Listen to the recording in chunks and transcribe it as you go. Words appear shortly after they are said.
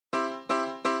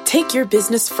Take your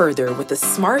business further with the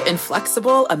smart and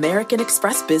flexible American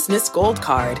Express Business Gold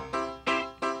Card.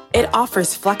 It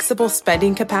offers flexible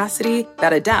spending capacity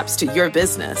that adapts to your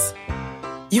business.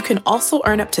 You can also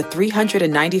earn up to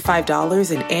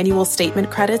 $395 in annual statement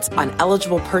credits on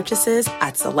eligible purchases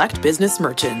at select business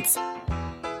merchants.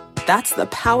 That's the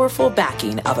powerful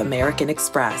backing of American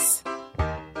Express.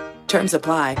 Terms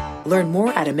apply. Learn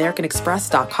more at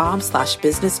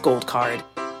americanexpress.com/business gold card.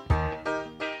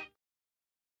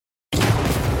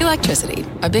 Electricity,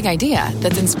 a big idea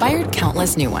that's inspired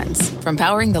countless new ones. From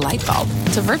powering the light bulb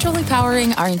to virtually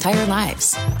powering our entire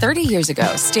lives. 30 years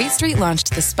ago, State Street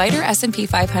launched the Spider S&P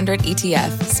 500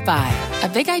 ETF, SPY. A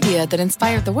big idea that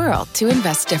inspired the world to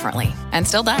invest differently. And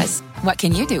still does. What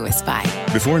can you do with SPY?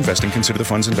 Before investing, consider the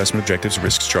fund's investment objectives,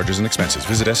 risks, charges, and expenses.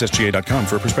 Visit ssga.com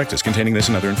for a prospectus containing this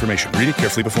and other information. Read it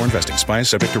carefully before investing. SPY is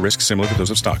subject to risks similar to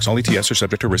those of stocks. All ETFs are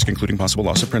subject to risk, including possible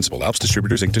loss of principal. Alps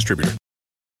Distributors, Inc. Distributor.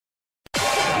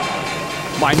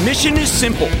 My mission is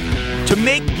simple, to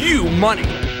make you money.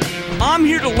 I'm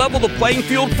here to level the playing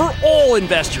field for all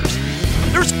investors.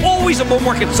 There's always a bull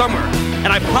market somewhere, and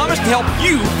I promise to help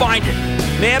you find it.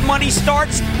 Mad Money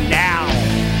starts now.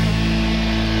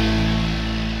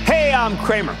 Hey, I'm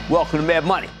Cramer. Welcome to Mad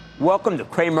Money. Welcome to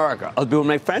Cramer. I'll be with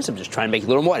my friends. I'm just trying to make a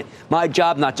little money. My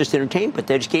job, not just to entertain, but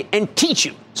to educate and teach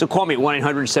you. So call me at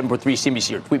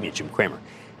 1-800-743-CNBC or tweet me at Jim Cramer.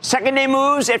 Second day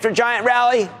moves after a giant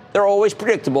rally, they're always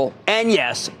predictable and,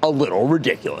 yes, a little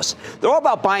ridiculous. They're all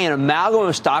about buying an amalgam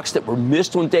of stocks that were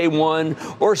missed on day one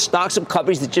or stocks of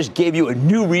companies that just gave you a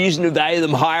new reason to value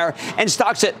them higher and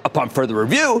stocks that, upon further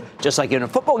review, just like in a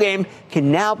football game,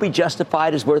 can now be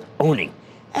justified as worth owning.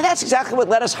 And that's exactly what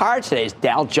led us higher today as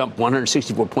Dow jumped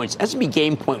 164 points. S&P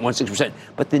gained 0.16%.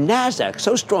 But the NASDAQ,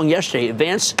 so strong yesterday,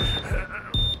 advanced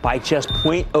by just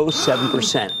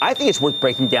 0.07%. I think it's worth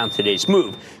breaking down today's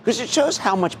move because it shows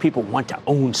how much people want to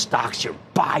own stocks here,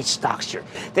 buy stocks here.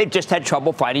 They've just had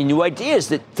trouble finding new ideas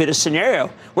that fit a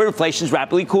scenario where inflation is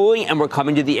rapidly cooling and we're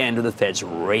coming to the end of the Fed's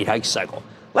rate hike cycle.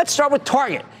 Let's start with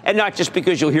Target, and not just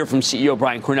because you'll hear from CEO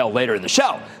Brian Cornell later in the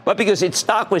show, but because its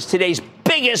stock was today's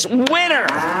biggest winner,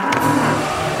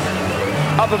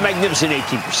 up a magnificent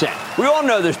 18%. We all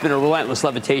know there's been a relentless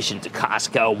levitation to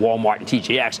Costco, Walmart, and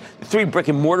TJX, the three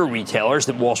brick-and-mortar retailers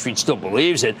that Wall Street still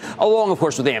believes in, along, of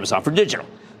course, with Amazon for digital.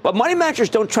 But money managers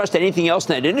don't trust anything else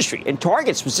in that industry, and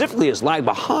Target specifically has lagged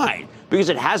behind because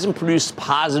it hasn't produced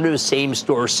positive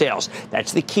same-store sales.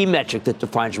 That's the key metric that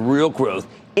defines real growth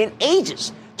in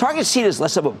ages. Target's seen as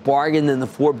less of a bargain than the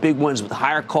four big ones with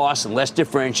higher costs and less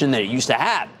differentiation than it used to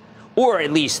have. Or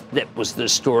at least that was the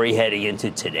story heading into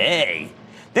today.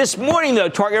 This morning, though,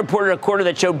 Target reported a quarter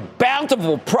that showed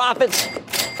bountiful profits,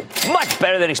 much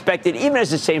better than expected, even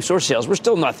as its same-store sales were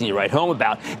still nothing to write home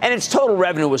about, and its total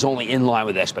revenue was only in line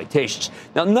with expectations.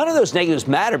 Now, none of those negatives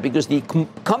matter because the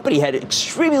company had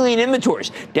extremely lean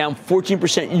inventories, down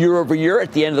 14% year over year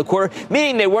at the end of the quarter,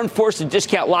 meaning they weren't forced to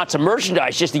discount lots of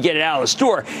merchandise just to get it out of the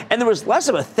store, and there was less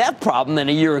of a theft problem than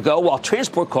a year ago, while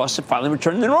transport costs had finally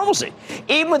returned to normalcy.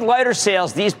 Even with lighter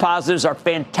sales, these positives are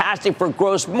fantastic for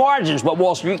gross margins, what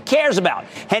Wall Street cares about,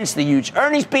 hence the huge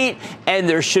earnings beat, and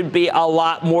there should be a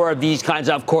lot more of these kinds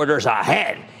of quarters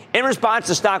ahead. In response,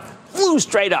 the stock flew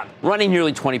straight up, running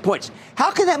nearly 20 points.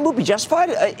 How can that move be justified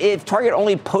if Target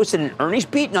only posted an earnings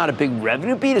beat, not a big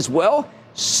revenue beat as well?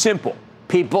 Simple.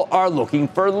 People are looking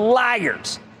for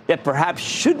laggards that perhaps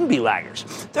shouldn't be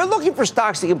laggards. They're looking for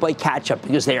stocks that can play catch-up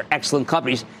because they are excellent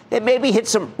companies that maybe hit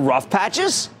some rough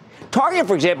patches. Target,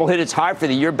 for example, hit its high for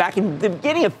the year back in the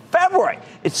beginning of February.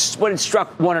 It's when it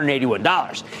struck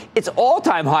 $181. Its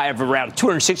all-time high of around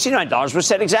 $269 was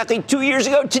set exactly 2 years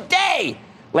ago today.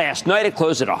 Last night, it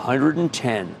closed at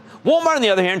 $110. Walmart, on the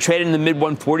other hand, traded in the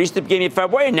mid-140s at the beginning of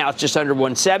February, and now it's just under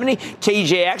 170.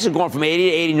 TJX has gone from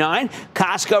 80 to 89.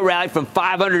 Costco rallied from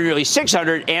 500 to nearly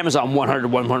 600. Amazon 100 to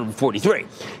 143.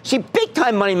 See,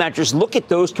 big-time money managers look at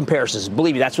those comparisons.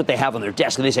 Believe me, that's what they have on their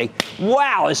desk, and they say,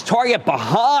 wow, is Target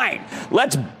behind?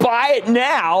 Let's buy it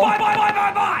now.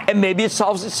 Buy. And maybe it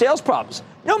solves its sales problems.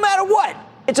 No matter what,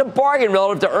 it's a bargain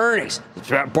relative to earnings. It's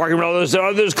a bargain relative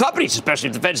to those companies, especially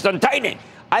if the Fed's done tightening.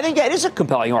 I think that is a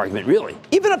compelling argument, really.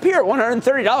 Even up here at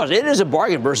 $130, it is a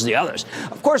bargain versus the others.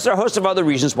 Of course, there are a host of other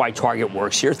reasons why Target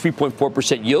works here.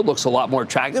 3.4% yield looks a lot more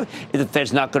attractive if the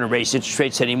Fed's not going to raise interest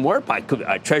rates anymore by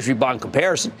Treasury bond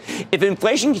comparison. If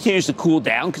inflation continues to cool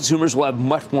down, consumers will have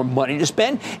much more money to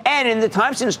spend. And in the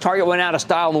time since Target went out of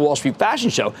style on the Wall Street fashion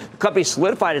show, the company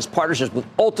solidified its partnerships with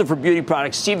Ulta for beauty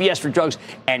products, CVS for drugs,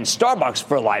 and Starbucks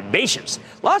for libations.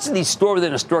 Lots of these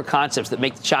store-within-a-store concepts that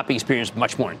make the shopping experience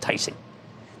much more enticing.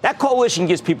 That coalition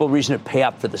gives people reason to pay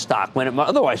up for the stock when it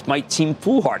otherwise might seem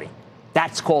foolhardy.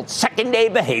 That's called second-day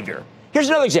behavior. Here's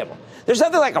another example. There's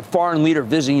nothing like a foreign leader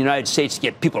visiting the United States to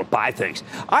get people to buy things.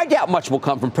 I doubt much will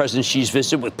come from President Xi's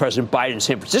visit with President Biden in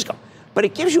San Francisco. But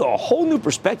it gives you a whole new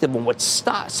perspective on what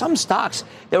some stocks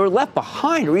that were left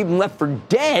behind or even left for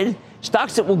dead,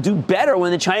 stocks that will do better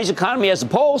when the Chinese economy has a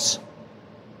pulse.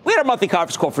 We had our monthly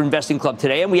conference call for Investing Club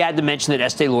today, and we had to mention that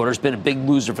Estee Lauder has been a big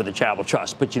loser for the Charitable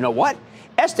Trust. But you know what?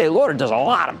 Estee Lauder does a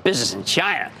lot of business in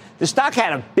China. The stock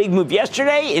had a big move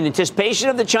yesterday in anticipation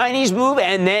of the Chinese move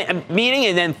and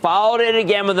then followed it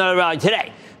again with another rally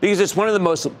today because it's one of the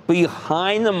most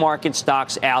behind-the-market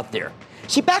stocks out there.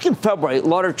 See, back in February,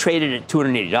 Lauder traded at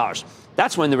 $280.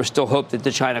 That's when there was still hope that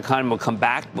the China economy would come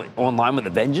back online with a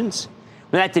vengeance.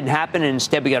 When that didn't happen and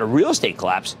instead we got a real estate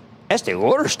collapse, Estee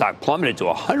Lauder stock plummeted to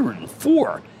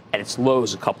 104 at its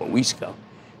lows a couple of weeks ago.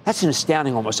 That's an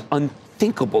astounding, almost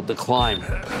unthinkable decline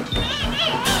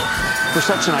for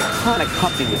such an iconic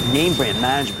company with name brand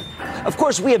management. Of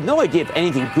course, we have no idea if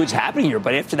anything good's happening here,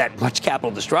 but after that much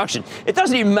capital destruction, it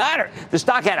doesn't even matter. The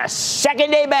stock had a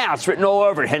second-day bounce written all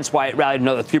over it, hence why it rallied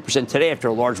another 3% today after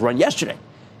a large run yesterday.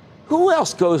 Who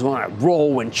else goes on a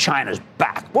roll when China's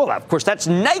back? Well, of course, that's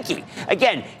Nike.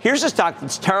 Again, here's a stock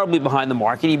that's terribly behind the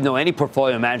market, even though any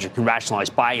portfolio manager can rationalize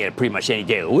buying it pretty much any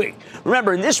day of the week.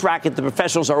 Remember, in this racket, the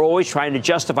professionals are always trying to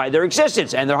justify their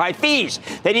existence and their high fees.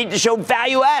 They need to show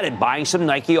value added. Buying some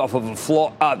Nike off of a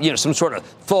flaw, some sort of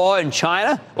flaw in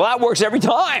China, well, that works every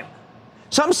time.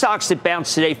 Some stocks that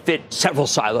bounced today fit several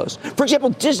silos. For example,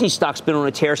 Disney stock's been on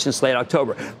a tear since late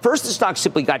October. First, the stock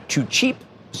simply got too cheap.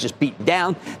 Was just beaten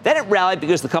down. Then it rallied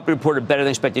because the company reported better than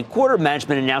expected quarter.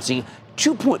 Management announcing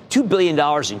 $2.2 billion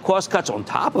in cost cuts on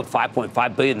top of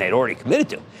 $5.5 billion they'd already committed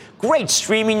to. Great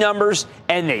streaming numbers,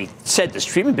 and they said the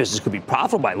streaming business could be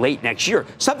profitable by late next year,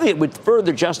 something that would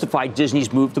further justify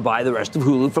Disney's move to buy the rest of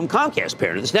Hulu from Comcast,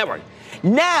 parent of this network.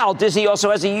 Now, Disney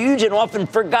also has a huge and often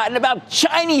forgotten about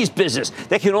Chinese business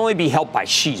that can only be helped by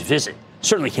Xi's visit.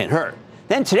 Certainly can't hurt.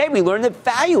 Then today we learned that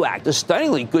ValueAct, a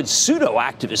stunningly good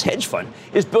pseudo-activist hedge fund,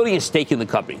 is building a stake in the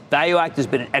company. ValueAct has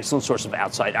been an excellent source of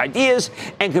outside ideas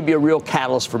and could be a real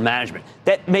catalyst for management.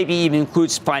 That maybe even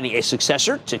includes finding a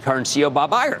successor to current CEO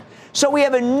Bob Iger. So we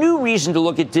have a new reason to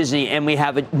look at Disney, and we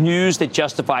have news that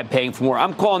justify paying for more.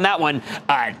 I'm calling that one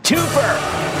a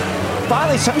twofer.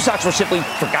 Finally, some stocks were simply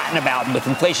forgotten about, and with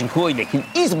inflation cooling, they can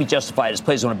easily be justified as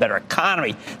plays on a better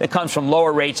economy that comes from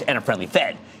lower rates and a friendly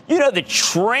Fed. You know, the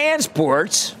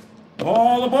transports,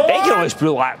 all aboard. They can always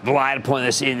rely upon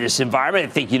this in this environment. I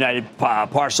think United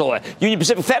Parcel, Union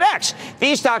Pacific, FedEx.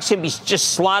 These stocks can be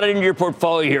just slotted into your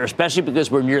portfolio here, especially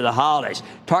because we're near the holidays.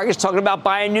 Target's talking about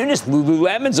buying newness.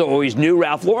 Lululemon's always new.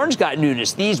 Ralph Lauren's got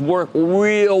newness. These work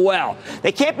real well.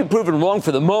 They can't be proven wrong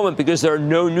for the moment because there are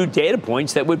no new data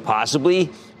points that would possibly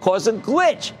cause a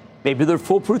glitch. Maybe they're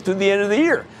foolproof through the end of the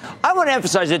year. I want to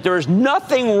emphasize that there is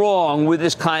nothing wrong with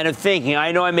this kind of thinking.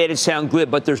 I know I made it sound glib,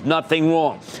 but there's nothing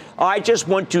wrong. I just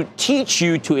want to teach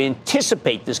you to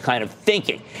anticipate this kind of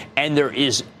thinking. And there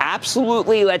is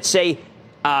absolutely, let's say,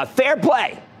 fair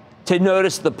play to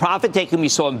notice the profit taking we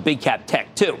saw in big cap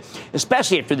tech, too,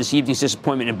 especially after this evening's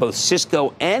disappointment in both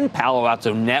Cisco and Palo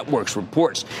Alto Networks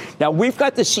reports. Now, we've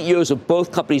got the CEOs of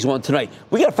both companies on tonight.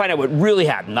 We got to find out what really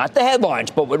happened, not the headlines,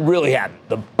 but what really happened.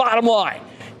 The bottom line.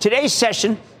 Today's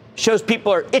session shows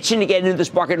people are itching to get into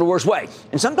this market in the worst way.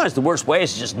 And sometimes the worst way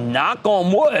is to just knock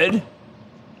on wood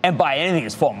and buy anything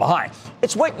that's falling behind.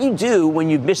 It's what you do when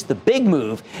you've missed the big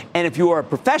move. And if you are a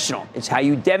professional, it's how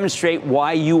you demonstrate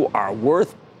why you are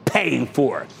worth paying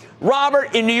for.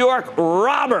 Robert in New York.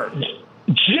 Robert.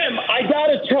 Jim, I got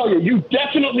to tell you, you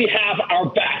definitely have our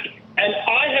back. And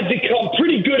I have become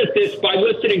pretty good at this by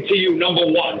listening to you, number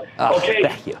one. Okay?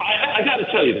 Thank you. I got to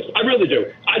tell you this. I really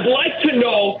do. I'd like to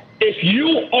know if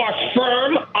you are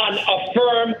firm on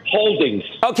Affirm Holdings.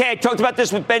 Okay, I talked about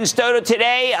this with Ben Stoto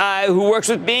today, who works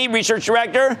with me, research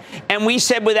director, and we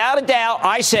said without a doubt,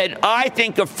 I said, I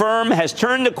think Affirm has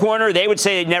turned the corner. They would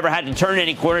say they never had to turn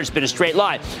any corner. It's been a straight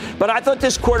line. But I thought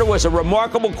this quarter was a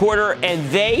remarkable quarter, and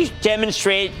they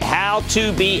demonstrate how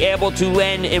to be able to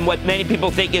lend in what many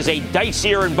people think is a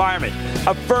dicier environment.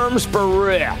 Affirm's for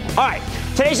real. All right.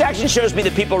 Today's action shows me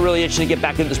that people are really itching to get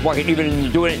back into this market,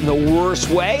 even doing it in the worst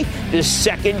way, this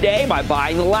second day by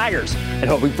buying the laggers and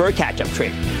hoping for a catch-up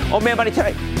trade. Oh, man, buddy,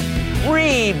 tonight,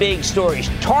 3 big stories.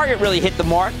 Target really hit the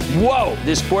mark. Whoa,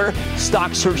 this quarter.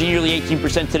 Stock surging nearly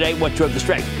 18% today. What drove the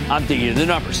strength? I'm digging into the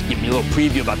numbers, giving you a little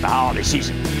preview about the holiday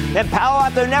season. Then Palo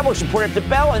Alto Networks reported at the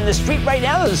bell, and the street right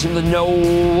now doesn't seem to know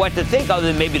what to think other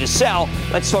than maybe to sell.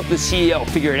 Let's talk to the CEO,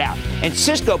 figure it out. And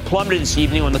Cisco plummeted this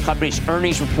evening on the company's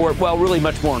earnings report. Well, really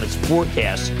much more on its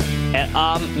forecast. And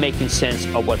I'm making sense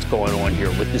of what's going on here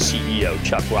with the CEO,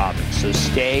 Chuck Robbins. So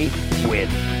stay with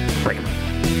Cramer.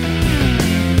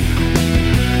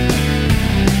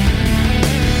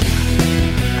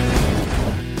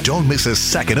 Don't miss a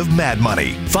second of Mad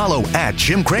Money. Follow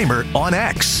 @Jim Cramer on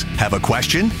X. Have a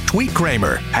question? Tweet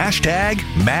Cramer.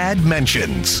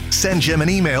 #MadMentions. Send Jim an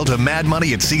email to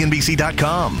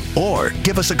madmoney@cnbc.com or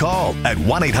give us a call at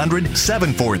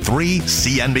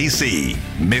 1-800-743-CNBC.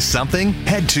 Miss something?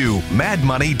 Head to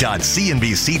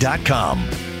madmoney.cnbc.com.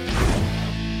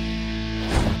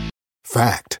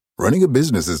 Fact. Running a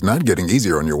business is not getting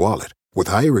easier on your wallet. With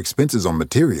higher expenses on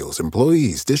materials,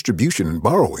 employees, distribution, and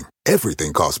borrowing,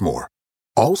 everything costs more.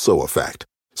 Also a fact.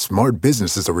 Smart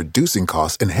businesses are reducing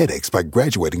costs and headaches by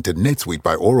graduating to NetSuite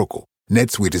by Oracle.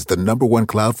 NetSuite is the #1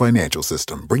 cloud financial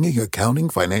system, bringing accounting,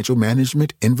 financial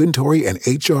management, inventory, and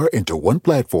HR into one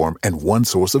platform and one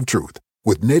source of truth.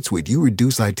 With NetSuite, you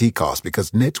reduce IT costs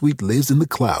because NetSuite lives in the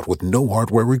cloud with no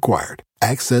hardware required.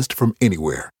 Accessed from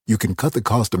anywhere. You can cut the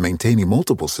cost of maintaining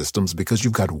multiple systems because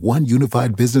you've got one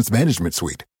unified business management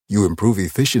suite. You improve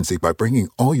efficiency by bringing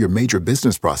all your major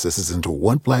business processes into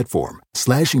one platform,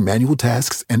 slashing manual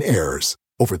tasks and errors.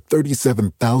 Over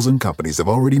 37,000 companies have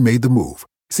already made the move.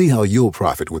 See how you'll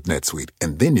profit with NetSuite,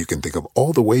 and then you can think of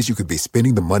all the ways you could be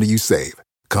spending the money you save.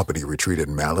 Company retreat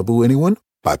in Malibu, anyone?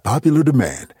 By popular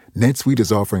demand, NetSuite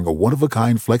is offering a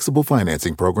one-of-a-kind flexible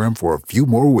financing program for a few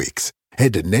more weeks.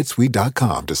 Head to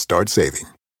netsuite.com to start saving.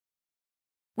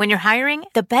 When you're hiring,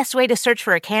 the best way to search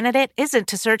for a candidate isn't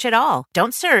to search at all.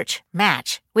 Don't search,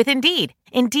 match with Indeed.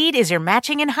 Indeed is your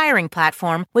matching and hiring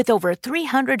platform with over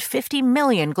 350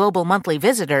 million global monthly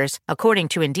visitors, according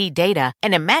to Indeed data,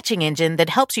 and a matching engine that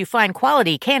helps you find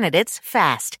quality candidates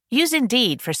fast. Use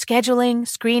Indeed for scheduling,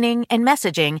 screening, and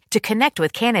messaging to connect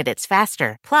with candidates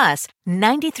faster. Plus,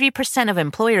 93% of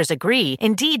employers agree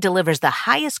Indeed delivers the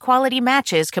highest quality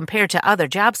matches compared to other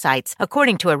job sites,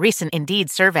 according to a recent Indeed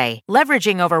survey.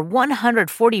 Leveraging over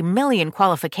 140 million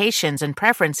qualifications and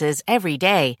preferences every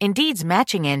day, Indeed's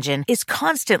matching engine is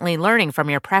constantly learning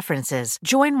from your preferences.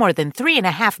 Join more than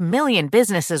 3.5 million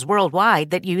businesses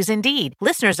worldwide that use Indeed.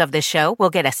 Listeners of this show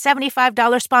will get a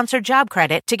 $75 sponsored job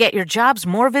credit to get your jobs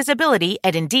more visibility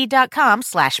at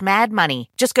Indeed.com/madmoney.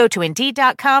 Just go to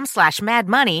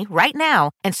Indeed.com/madmoney right now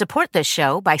and support this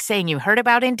show by saying you heard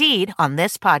about Indeed on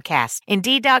this podcast.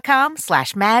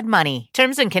 Indeed.com/madmoney.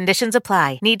 Terms and conditions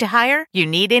apply. Need to hire? You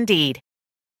need Indeed.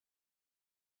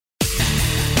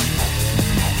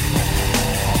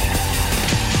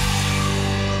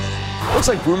 Looks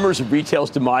like rumors of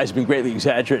retail's demise have been greatly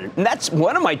exaggerated. And that's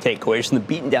one of my takeaways from the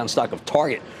beaten down stock of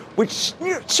Target, which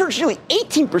surged nearly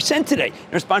 18% today in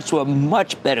response to a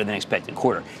much better than expected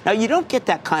quarter. Now, you don't get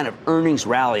that kind of earnings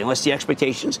rally unless the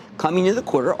expectations coming into the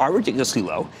quarter are ridiculously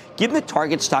low, given that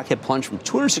Target stock had plunged from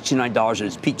 $269 at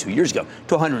its peak 2 years ago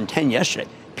to $110 yesterday.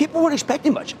 People weren't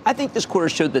expecting much. I think this quarter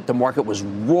showed that the market was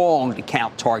wrong to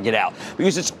count Target out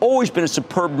because it's always been a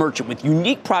superb merchant with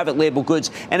unique private label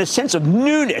goods and a sense of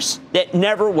newness that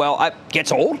never,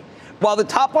 gets old. While the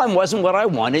top line wasn't what I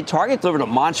wanted, Target delivered a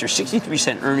monster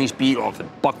 63-cent earnings beat off the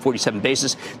 $1.47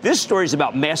 basis. This story is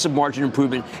about massive margin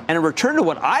improvement and a return to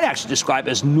what I'd actually describe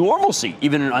as normalcy,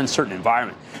 even in an uncertain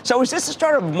environment. So is this the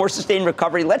start of a more sustained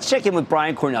recovery? Let's check in with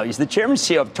Brian Cornell. He's the chairman and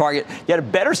CEO of Target. Get a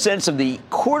better sense of the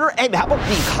quarter and how about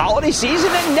the holiday season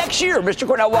and next year? Mr.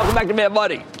 Cornell, welcome back to Mad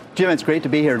Money. Jim, it's great to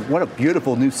be here. What a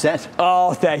beautiful new set.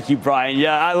 Oh, thank you, Brian.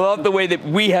 Yeah, I love the way that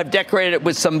we have decorated it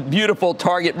with some beautiful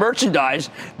Target merchandise.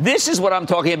 This is what I'm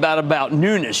talking about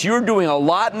newness. You're doing a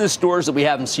lot in the stores that we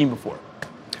haven't seen before.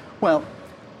 Well,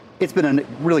 it's been a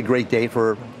really great day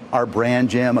for our brand,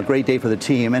 Jim, a great day for the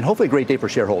team, and hopefully a great day for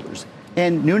shareholders.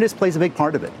 And newness plays a big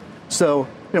part of it. So,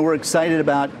 we're excited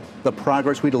about the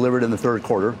progress we delivered in the third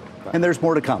quarter, and there's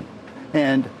more to come.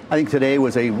 And I think today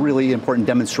was a really important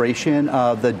demonstration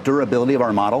of the durability of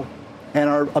our model and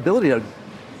our ability to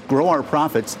grow our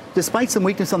profits despite some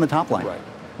weakness on the top line. Right.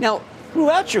 Now,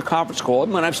 throughout your conference call,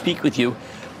 and when I speak with you,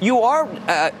 you are,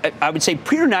 I would say,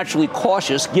 preternaturally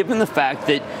cautious given the fact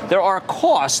that there are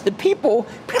costs that people,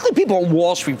 particularly people on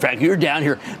Wall Street, frankly, you're down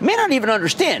here, may not even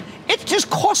understand. It just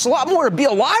costs a lot more to be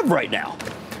alive right now.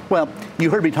 Well, you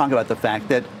heard me talk about the fact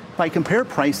that if I compare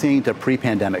pricing to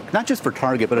pre-pandemic, not just for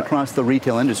Target, but across the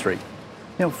retail industry,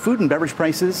 food and beverage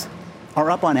prices are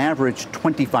up on average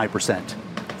 25%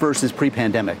 versus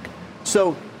pre-pandemic.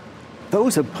 So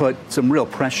those have put some real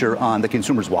pressure on the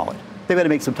consumer's wallet. They've had to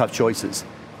make some tough choices.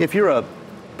 If you're a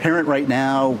parent right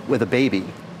now with a baby,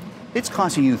 it's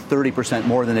costing you 30%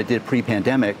 more than it did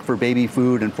pre-pandemic for baby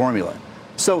food and formula.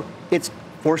 So it's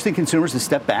forcing consumers to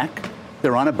step back.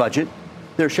 They're on a budget.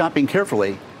 They're shopping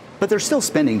carefully, but they're still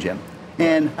spending, Jim.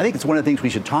 And I think it's one of the things we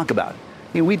should talk about.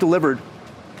 We delivered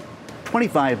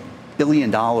 $25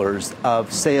 billion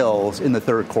of sales in the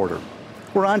third quarter.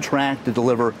 We're on track to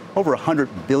deliver over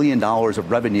 $100 billion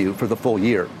of revenue for the full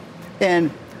year.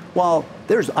 And while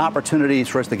there's opportunities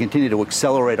for us to continue to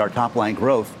accelerate our top line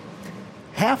growth,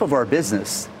 half of our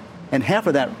business and half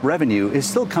of that revenue is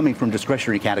still coming from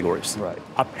discretionary categories. Right.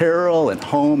 Apparel and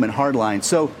home and hardline.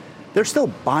 So they're still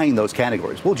buying those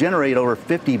categories. We'll generate over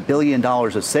 $50 billion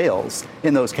of sales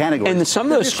in those categories. And some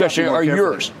of those discretionary are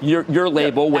yours, your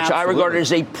label, which absolutely. I regard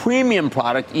as a premium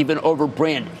product, even over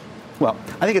branded. Well,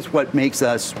 I think it's what makes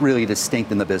us really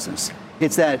distinct in the business.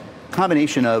 It's that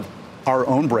combination of our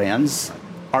own brands,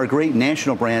 our great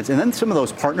national brands, and then some of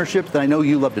those partnerships that I know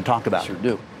you love to talk about. Sure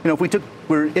do. If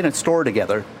we're in a store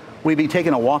together, we'd be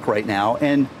taking a walk right now,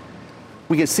 and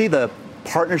we can see the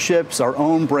partnerships, our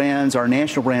own brands, our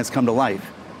national brands come to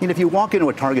life. And if you walk into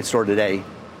a Target store today,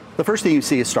 the first thing you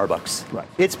see is Starbucks. Right.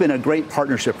 It's been a great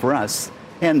partnership for us,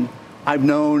 and I've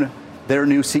known their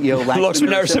new CEO,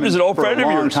 Laxman Simmons, an old friend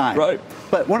of yours, time. Right?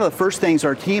 But one of the first things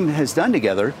our team has done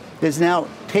together is now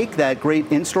take that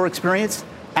great in-store experience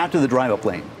out to the drive-up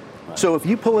lane. Right. So if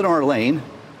you pull in our lane,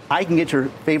 I can get your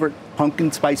favorite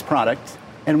pumpkin spice product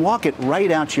and walk it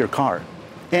right out to your car.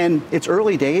 And it's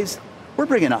early days. We're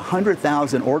bringing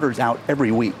 100,000 orders out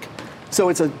every week. So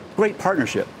it's a great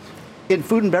partnership. In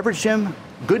food and beverage, Jim,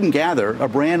 Good and Gather, a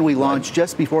brand we launched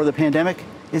just before the pandemic,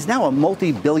 is now a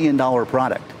multi-billion-dollar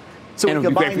product. So and it would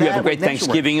be great if you have a great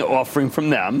Thanksgiving offering from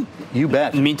them. You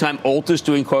bet. In the meantime, Ulta's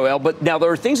doing quite well. But now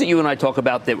there are things that you and I talk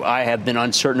about that I have been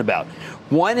uncertain about.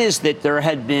 One is that there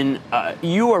had been,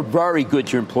 you are very good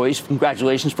to your employees.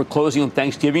 Congratulations for closing on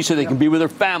Thanksgiving so they can be with their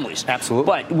families. Absolutely.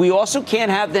 But we also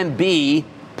can't have them be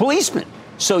policemen.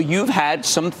 So you've had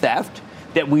some theft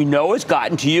that we know has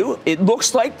gotten to you. It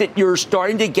looks like that you're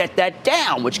starting to get that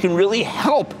down, which can really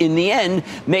help in the end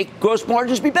make gross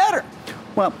margins be better.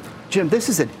 Well, Jim, this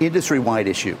is an industry-wide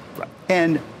issue. Right.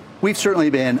 And we've certainly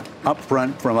been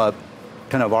upfront from a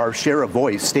kind of our share of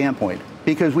voice standpoint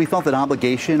because we felt an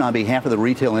obligation on behalf of the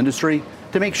retail industry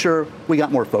to make sure we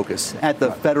got more focus at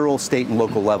the federal, state, and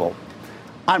local level.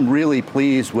 I'm really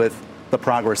pleased with the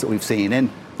progress that we've seen. And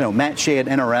Matt Shea at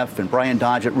NRF and Brian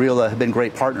Dodge at RILA have been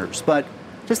great partners. But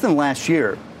just in the last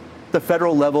year, the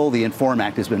federal level, the Inform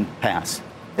Act has been passed.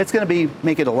 It's going to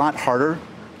make it a lot harder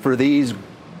for these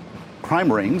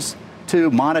crime rings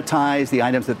to monetize the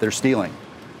items that they're stealing.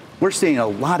 We're seeing a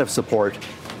lot of support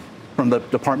from the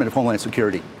Department of Homeland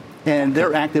Security, and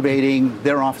they're activating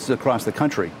their offices across the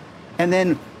country. And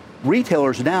then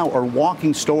retailers now are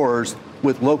walking stores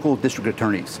with local district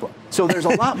attorneys. So there's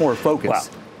a lot more focus.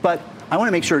 Wow. But I want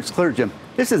to make sure it's clear, Jim,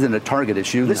 this isn't a Target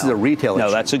issue. This is a retail issue.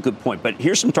 No, that's a good point. But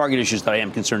here's some Target issues that I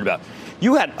am concerned about.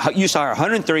 You used to hire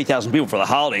 130,000 people for the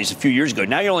holidays a few years ago.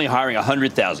 Now you're only hiring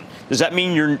 100,000. Does that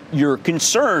mean you're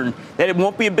concerned that it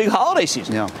won't be a big holiday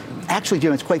season? No. Actually,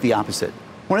 Jim, it's quite the opposite.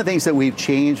 One of the things that we've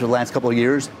changed the last couple of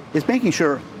years is making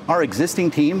sure our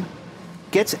existing team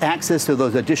gets access to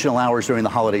those additional hours during the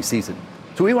holiday season.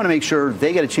 So we want to make sure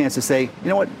they get a chance to say, you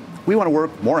know what, we want to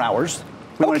work more hours.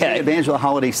 We want to take advantage of the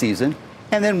holiday season.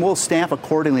 And then we'll staff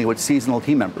accordingly with seasonal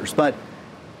team members. But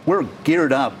we're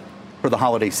geared up for the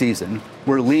holiday season.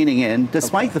 We're leaning in,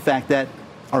 despite the fact that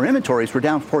our inventories were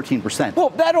down 14%. Well,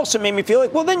 that also made me feel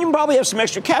like, well, then you probably have some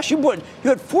extra cash. You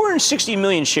had 460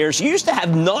 million shares. You used to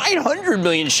have 900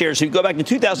 million shares if you go back to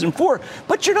 2004,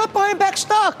 but you're not buying back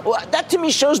stock. Well, that to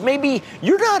me shows maybe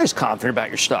you're not as confident about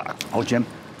your stock. Oh, Jim,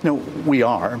 we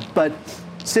are. But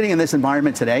sitting in this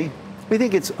environment today, we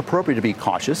think it's appropriate to be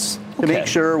cautious, to make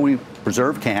sure we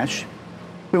preserve cash.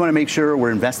 We want to make sure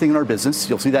we're investing in our business.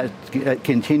 You'll see that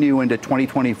continue into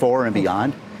 2024 and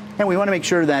beyond. And we want to make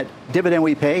sure that dividend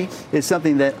we pay is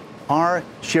something that our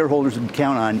shareholders can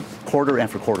count on quarter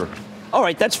after quarter. All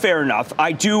right, that's fair enough.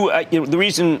 I do. The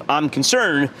reason I'm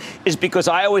concerned is because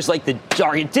I always like the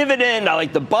Target dividend. I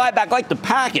like the buyback. I like the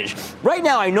package. Right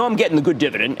now, I know I'm getting the good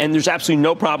dividend, and there's absolutely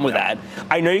no problem with that.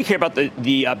 I know you care about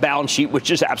the balance sheet,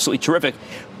 which is absolutely terrific.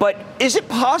 But is it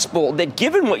possible that,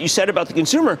 given what you said about the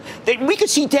consumer, that we could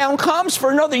see down comps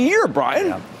for another year, Brian?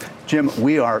 Yeah. Jim,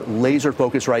 we are laser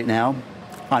focused right now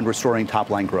on restoring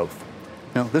top-line growth.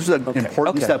 This is an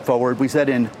important step forward. We said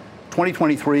in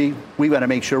 2023, we've got to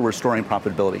make sure we're restoring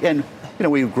profitability. And,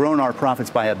 we've grown our profits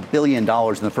by $1 billion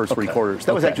in the first 3 quarters.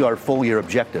 That was actually our full-year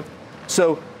objective.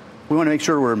 So we want to make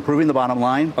sure we're improving the bottom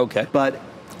line. Okay. But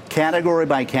category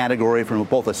by category, from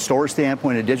both a store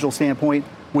standpoint and a digital standpoint,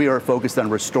 we are focused on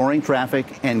restoring traffic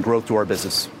and growth to our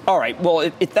business. All right. Well,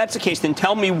 if that's the case, then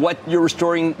tell me what you're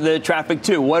restoring the traffic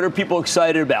to. What are people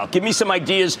excited about? Give me some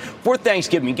ideas for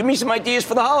Thanksgiving. Give me some ideas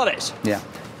for the holidays. Yeah.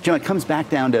 Jim, it comes back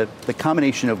down to the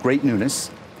combination of great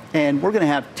newness, and we're going to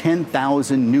have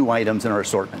 10,000 new items in our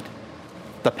assortment.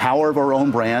 The power of our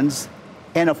own brands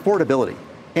and affordability.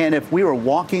 And if we were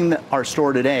walking our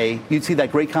store today, you'd see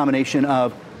that great combination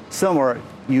of some of our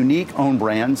unique own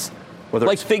brands.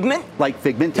 Like Figment? Like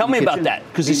Figment. Tell me about that,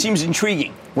 because it seems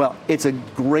intriguing. Well, it's a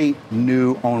great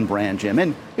new own brand, Jim.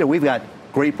 And we've got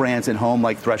great brands in home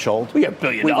like Threshold. We got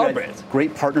billion-dollar brands.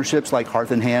 Great partnerships like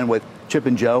Hearth and Hand with Chip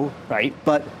and Jo. Right.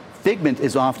 But Figment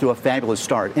is off to a fabulous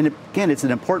start. And again, it's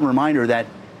an important reminder that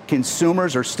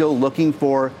consumers are still looking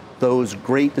for those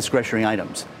great discretionary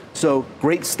items. So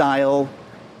great style,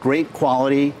 great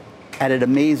quality, at an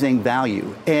amazing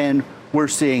value. And we're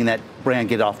seeing that brand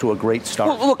get off to a great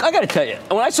start. Well, look, I got to tell you,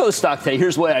 when I saw the stock today,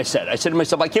 here's what I said. I said to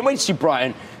myself, I can't wait to see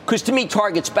Brian, because to me,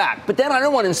 Target's back. But then I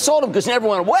don't want to insult him because he never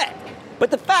went away. But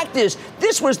the fact is,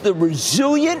 this was the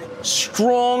resilient,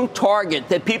 strong Target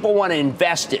that people want to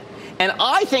invest in. And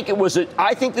I think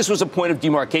this was a point of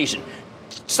demarcation.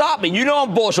 Stop me. You know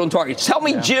I'm bullish on Target. Tell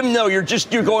me, Jim, no, you're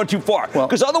going too far.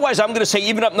 Because otherwise, I'm going to say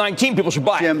even up 19, people should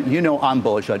buy it. Jim, you know I'm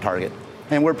bullish on Target.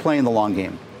 And we're playing the long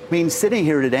game. I mean, sitting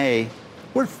here today,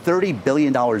 we're $30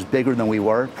 billion bigger than we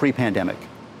were pre-pandemic.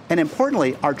 And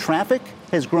importantly, our traffic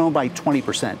has grown by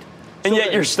 20%. And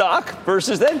yet your stock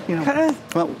versus then?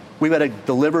 Well, we've got to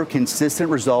deliver consistent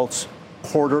results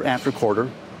quarter after quarter,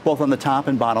 both on the top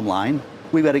and bottom line.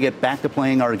 We've got to get back to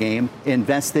playing our game,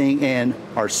 investing in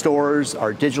our stores,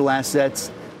 our digital assets,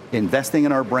 investing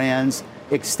in our brands,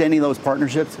 extending those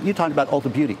partnerships. You talked about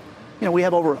Ulta Beauty. We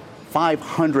have over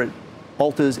 500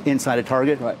 Ultas inside of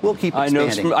Target. Right. We'll keep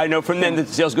expanding. I know from then that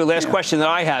the sales go. Last question that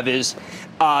I have is,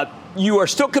 you are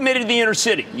still committed to the inner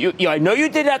city. I know you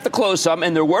did have to close some,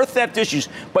 and there were theft issues,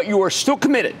 but you are still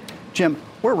committed. Jim,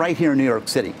 we're right here in New York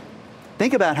City.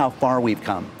 Think about how far we've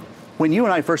come. When you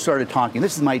and I first started talking,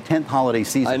 this is my 10th holiday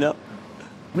season. I know.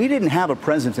 We didn't have a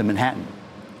presence in Manhattan.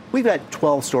 We've got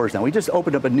 12 stores now. We just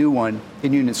opened up a new one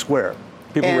in Union Square.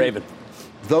 People raving.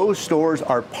 Those stores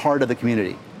are part of the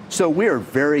community. So we are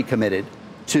very committed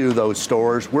to those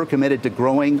stores. We're committed to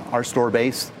growing our store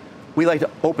base. We like to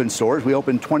open stores. We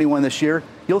opened 21 this year.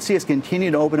 You'll see us continue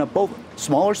to open up both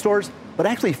smaller stores, but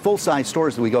actually full-size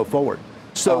stores as we go forward.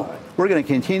 So we're going to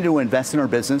continue to invest in our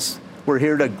business. We're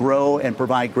here to grow and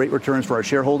provide great returns for our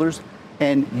shareholders.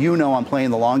 And I'm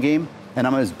playing the long game, and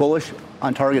I'm as bullish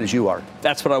on Target as you are.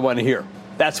 That's what I want to hear.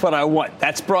 That's what I want.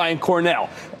 That's Brian Cornell,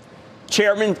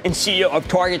 Chairman and CEO of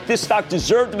Target. This stock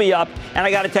deserved to be up, and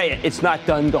I got to tell you, it's not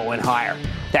done going higher.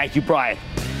 Thank you, Brian.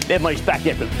 Mad Money's back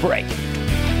after the break.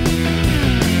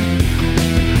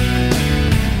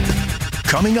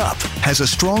 Coming up, has a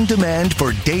strong demand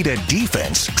for data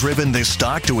defense driven this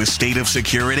stock to a state of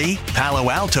security? Palo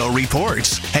Alto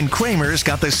reports, and Cramer's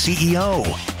got the CEO.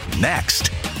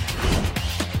 Next.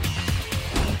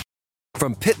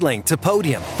 From pit lane to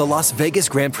podium, the Las Vegas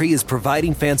Grand Prix is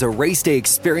providing fans a race day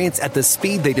experience at the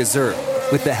speed they deserve.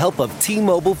 With the help of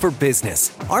T-Mobile for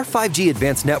Business, our 5G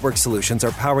advanced network solutions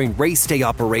are powering race day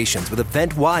operations with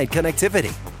event-wide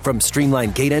connectivity. From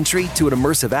streamlined gate entry to an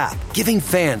immersive app, giving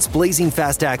fans blazing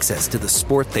fast access to the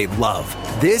sport they love.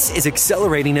 This is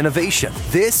accelerating innovation.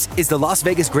 This is the Las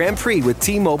Vegas Grand Prix with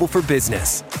T-Mobile for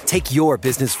Business. Take your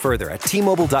business further at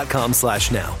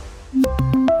T-Mobile.com/now.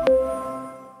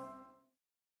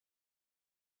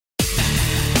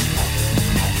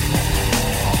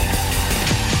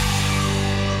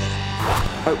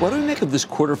 All right, what do we make of this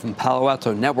quarter from Palo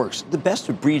Alto Networks, the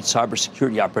best-of-breed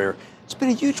cybersecurity operator? It's been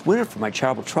a huge winner for my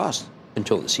charitable trust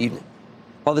until this evening.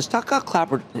 While the stock got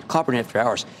clobbered after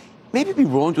hours, maybe it'd be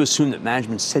wrong to assume that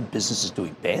management said business is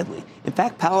doing badly. In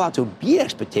fact, Palo Alto beat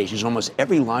expectations on almost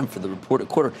every line for the reported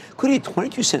quarter, including a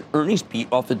 22-cent earnings beat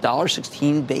off the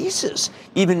 $1.16 basis.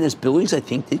 Even as billings, I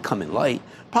think, did come in light.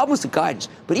 Problem was the guidance,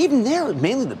 but even there, it was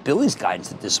mainly the billings guidance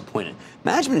that disappointed.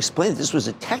 Management explained that this was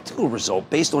a technical result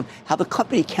based on how the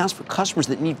company accounts for customers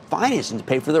that need financing to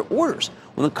pay for their orders.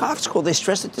 On the conference call, they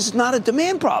stressed that this is not a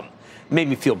demand problem. It made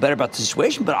me feel better about the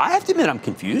situation, but I have to admit I'm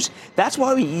confused. That's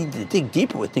why we need to dig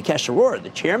deeper with Nikesh Arora, the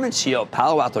chairman and CEO of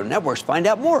Palo Alto Networks. Find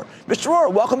out more. Mr.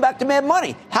 Arora, welcome back to Mad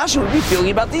Money. How should we be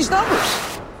feeling about these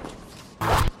numbers?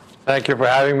 Thank you for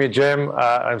having me, Jim.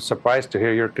 I'm surprised to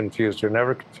hear you're confused. You're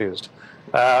never confused.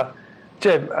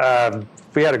 Jim,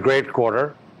 we had a great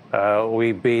quarter.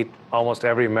 We beat almost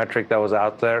every metric that was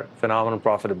out there. Phenomenal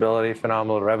profitability,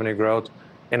 phenomenal revenue growth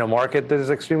in a market that is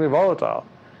extremely volatile.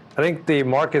 I think the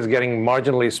market is getting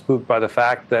marginally spooked by the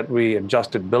fact that we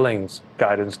adjusted billings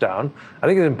guidance down. I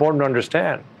think it's important to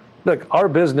understand, look, our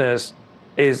business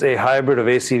is a hybrid of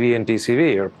ACV and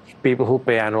TCV, or people who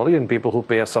pay annually and people who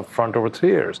pay us upfront over 3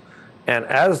 years. And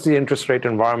as the interest rate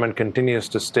environment continues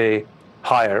to stay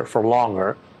higher for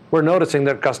longer, we're noticing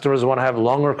that customers want to have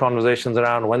longer conversations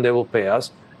around when they will pay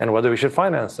us and whether we should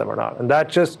finance them or not. And that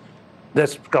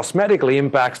cosmetically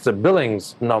impacts the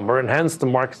billings number, and hence the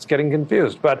market's getting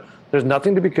confused. But there's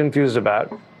nothing to be confused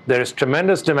about. There is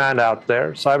tremendous demand out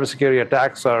there. Cybersecurity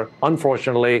attacks are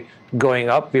unfortunately going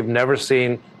up. We've never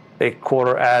seen a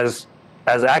quarter as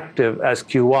active as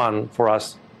Q1 for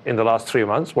us in the last 3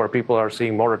 months, where people are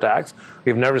seeing more attacks.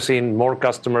 We've never seen more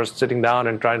customers sitting down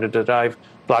and trying to derive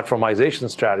platformization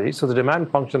strategies. So the demand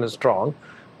function is strong.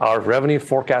 Our revenue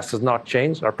forecast has not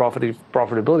changed. Our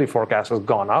profitability forecast has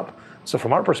gone up. So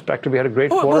from our perspective, we had a great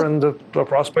quarter, and the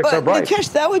prospects are bright.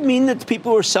 Nikesh, that would mean that the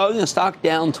people who are selling the stock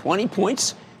down 20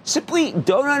 points simply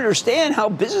don't understand how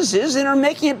business is and are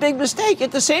making a big mistake.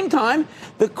 At the same time,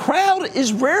 the crowd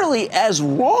is rarely as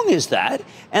wrong as that.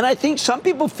 And I think some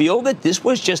people feel that this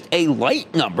was just a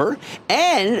light number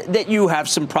and that you have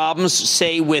some problems,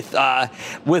 say, with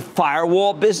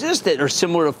firewall business that are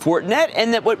similar to Fortinet.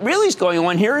 And that what really is going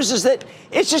on here is that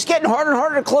it's just getting harder and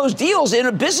harder to close deals in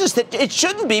a business that it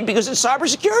shouldn't be because it's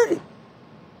cybersecurity.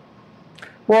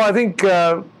 Well, I think,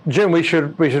 Jim, we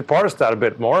should parse that a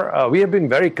bit more. We have been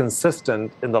very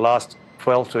consistent in the last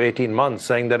 12 to 18 months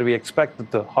saying that we expect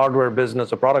that the hardware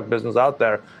business or product business out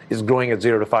there is growing at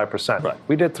 0 to 5%. Right.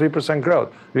 We did 3%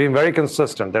 growth. We've been very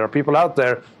consistent. There are people out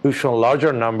there who've shown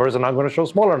larger numbers and are going to show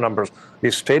smaller numbers.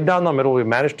 We've stayed down the middle. We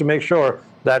managed to make sure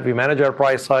that we manage our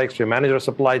price hikes, we manage our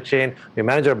supply chain, we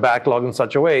manage our backlog in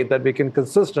such a way that we can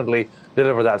consistently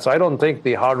deliver that. So I don't think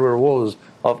the hardware woes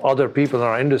of other people in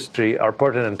our industry are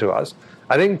pertinent to us.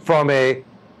 I think from a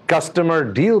customer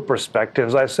deal perspective,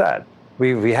 as I said,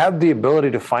 we have the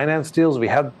ability to finance deals. We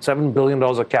have $7 billion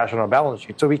of cash on our balance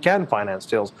sheet, so we can finance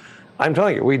deals. I'm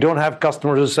telling you, we don't have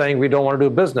customers who are saying we don't want to do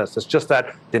business. It's just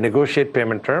that they negotiate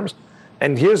payment terms.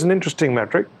 And here's an interesting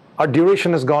metric. Our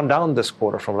duration has gone down this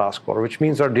quarter from last quarter, which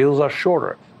means our deals are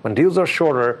shorter. When deals are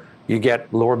shorter, you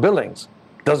get lower billings.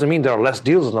 Doesn't mean there are less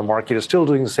deals in the market. You're still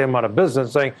doing the same amount of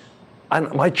business, saying,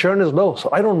 and my churn is low, so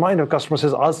I don't mind if a customer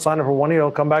says, I'll sign up for 1 year,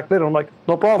 I'll come back later. I'm like,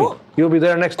 no problem. You'll be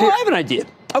there next year. I have an idea.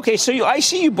 Okay, so I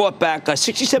see you bought back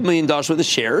 $67 million worth of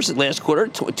shares last quarter,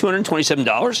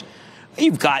 $227.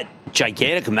 You've got a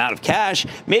gigantic amount of cash.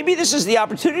 Maybe this is the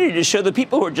opportunity to show the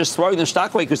people who are just throwing their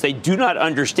stock away because they do not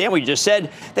understand what you just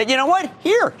said, that, you know what?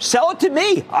 Here, sell it to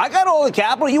me. I got all the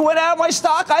capital. You went out of my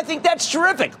stock. I think that's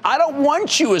terrific. I don't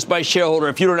want you as my shareholder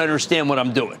if you don't understand what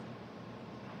I'm doing.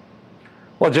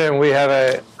 Well, Jim, we have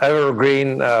a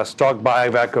evergreen stock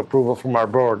buyback approval from our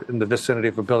board in the vicinity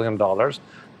of $1 billion.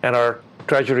 And our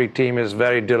treasury team is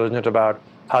very diligent about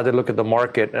how they look at the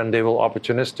market, and they will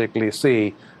opportunistically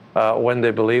see when they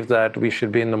believe that we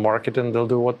should be in the market, and they'll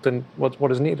do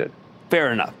what is needed.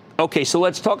 Fair enough. Okay, so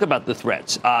let's talk about the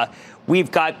threats.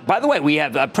 We've got, by the way, we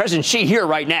have President Xi here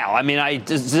right now. I mean,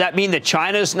 does that mean that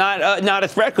China's not a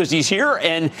threat because he's here?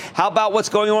 And how about what's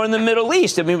going on in the Middle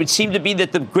East? I mean, it would seem to be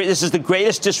that this is the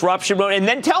greatest disruption. And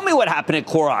then tell me what happened at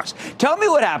Clorox. Tell me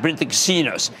what happened at the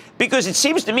casinos. Because it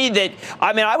seems to me that,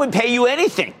 I mean, I would pay you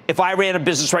anything if I ran a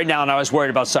business right now and I was worried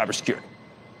about cybersecurity.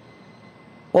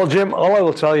 Well, Jim, all I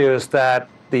will tell you is that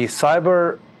the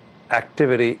cyber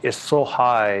activity is so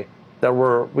high that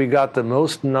we got the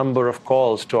most number of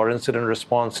calls to our incident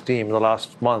response team in the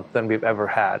last month than we've ever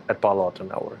had at Palo Alto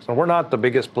Networks. And we're not the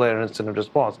biggest player in incident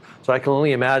response, so I can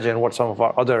only imagine what some of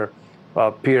our other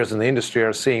peers in the industry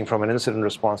are seeing from an incident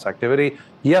response activity.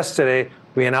 Yesterday,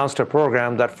 we announced a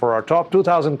program that for our top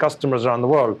 2,000 customers around the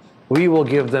world, we will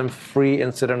give them free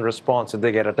incident response if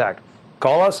they get attacked.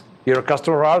 Call us, you're a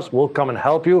customer of ours, we'll come and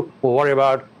help you. We'll worry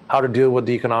about how to deal with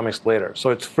the economics later. So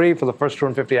it's free for the first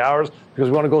 250 hours because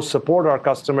we want to go support our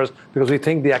customers because we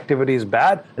think the activity is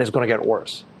bad and it's going to get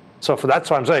worse. So that's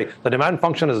what I'm saying. The demand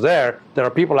function is there. There are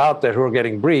people out there who are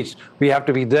getting breached. We have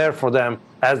to be there for them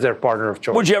as their partner of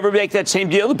choice. Would you ever make that same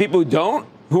deal to people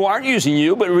who aren't using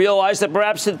you, but realize that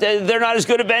perhaps that they're not as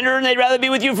good a vendor and they'd rather be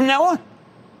with you from now on?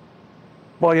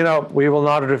 Well, you know, we will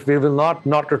not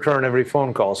return every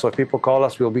phone call. So if people call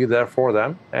us, we'll be there for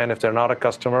them. And if they're not a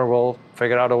customer, we'll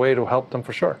figure out a way to help them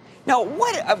for sure. Now,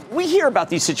 we hear about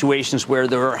these situations where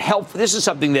there are help. This is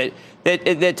something that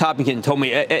Toppington told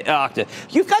me at Okta.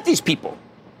 You've got these people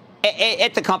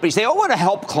at the companies. They all want to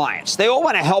help clients. They all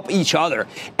want to help each other.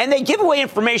 And they give away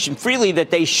information freely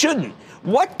that they shouldn't.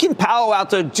 What can Palo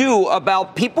Alto do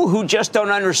about people who just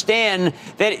don't understand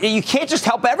that you can't just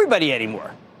help everybody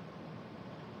anymore?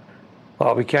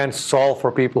 We can't solve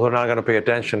for people who are not going to pay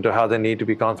attention to how they need to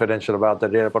be confidential about their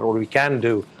data. But what we can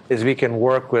do is we can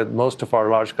work with most of our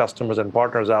large customers and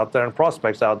partners out there and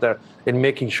prospects out there in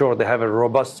making sure they have a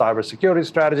robust cybersecurity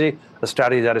strategy, a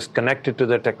strategy that is connected to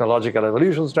their technological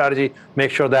evolution strategy, make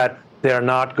sure that they're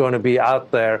not going to be out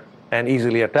there and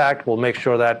easily attacked. We'll make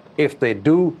sure that if they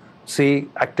do see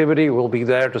activity, we'll be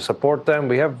there to support them.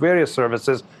 We have various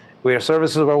services. We have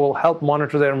services where we'll help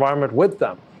monitor their environment with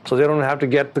them, so they don't have to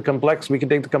get the we can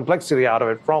take the complexity out of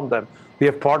it from them. We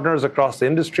have partners across the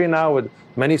industry now with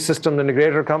many system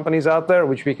integrator companies out there,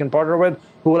 which we can partner with,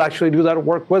 who will actually do that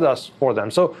work with us for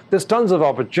them. So there's tons of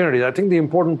opportunities. I think the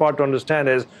important part to understand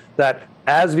is that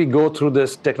as we go through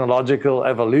this technological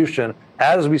evolution,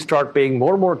 as we start paying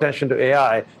more and more attention to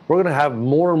AI, we're going to have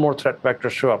more and more threat vectors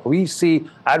show up. We see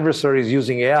adversaries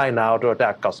using AI now to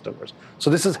attack customers. So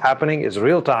this is happening, it's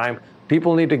real time.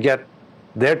 People need to get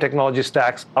their technology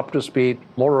stacks up to speed,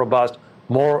 more robust,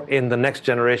 more in the next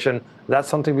generation. That's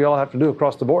something we all have to do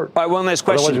across the board. All right, one last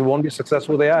question. Otherwise, we won't be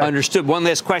successful with AI. Understood. One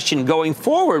last question. Going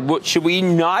forward, should we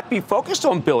not be focused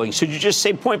on billing? Should you just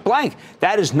say point blank,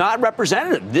 that is not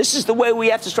representative? This is the way we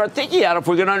have to start thinking about it if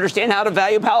we're going to understand how to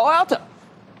value Palo Alto.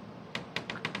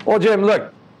 Well, Jim,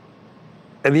 look,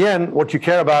 at the end, what you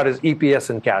care about is EPS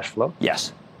and cash flow.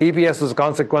 Yes. EPS is a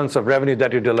consequence of revenue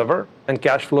that you deliver, and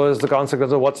cash flow is the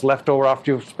consequence of what's left over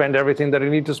after you've spent everything that you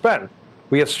need to spend.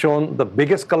 We have shown the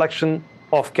biggest collection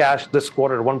of cash this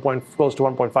quarter at close to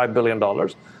 $1.5 billion.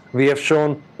 We have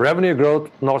shown revenue growth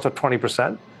north of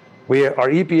 20%. Our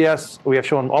EPS, we have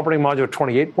shown operating margin of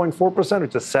 28.4%,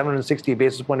 which is 760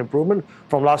 basis point improvement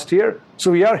from last year. So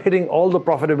we are hitting all the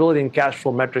profitability and cash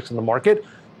flow metrics in the market.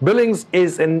 Billings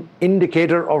is an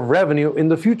indicator of revenue in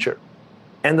the future.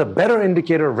 And the better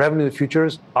indicator of revenue in the future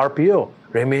is RPO,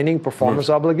 remaining performance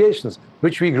obligations,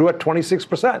 which we grew at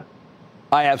 26%.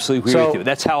 I absolutely agree with you.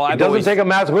 That's how I've It doesn't take a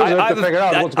math wizard to figure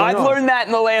out what's going on. I've learned that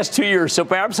in the last 2 years, so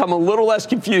perhaps I'm a little less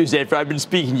confused after I've been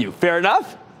speaking to you. Fair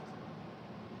enough?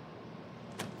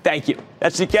 Thank you.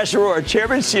 That's Nikesh Arora,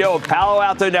 Chairman and CEO of Palo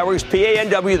Alto Networks,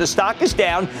 PANW. The stock is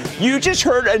down. You just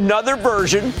heard another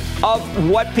version of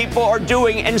what people are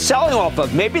doing and selling off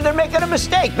of. Maybe they're making a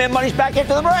mistake. Mad Money's back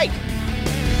after the break.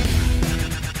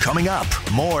 Coming up,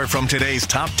 more from today's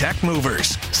top tech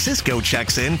movers. Cisco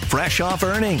checks in fresh off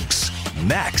earnings.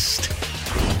 Next.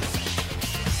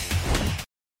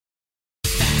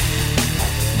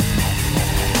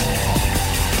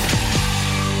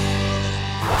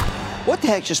 What the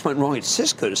heck just went wrong at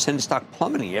Cisco to send the stock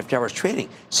plummeting after hours trading?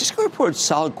 Cisco reported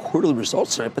solid quarterly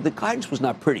results tonight, but the guidance was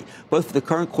not pretty, both for the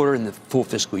current quarter and the full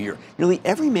fiscal year. Nearly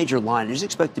every major line is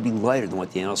expected to be lighter than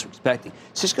what the analysts are expecting.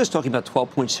 Cisco is talking about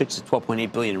 12.6 to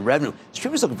 12.8 billion in revenue. The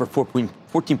street was looking for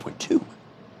 14.2.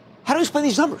 How do you explain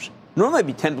these numbers? Normally, I'd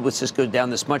be tempted with Cisco down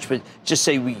this much, but just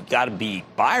say we got to be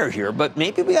buyer here. But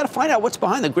maybe we got to find out what's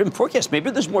behind the grim forecast.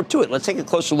 Maybe there's more to it. Let's take a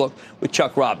closer look with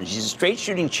Chuck Robbins. He's a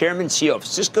straight-shooting chairman and CEO of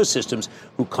Cisco Systems,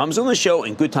 who comes on the show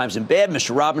in good times and bad.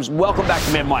 Mr. Robbins, welcome back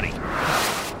to Mad Money.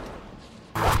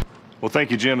 Well,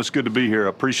 thank you, Jim. It's good to be here. I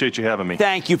appreciate you having me.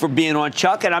 Thank you for being on,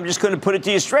 Chuck. And I'm just going to put it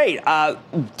to you straight.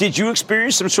 Did you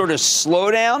experience some sort of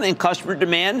slowdown in customer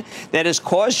demand that has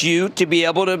caused you to be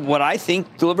able to, what I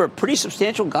think, deliver a pretty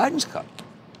substantial guidance cut?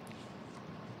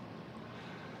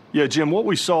 Yeah, Jim, what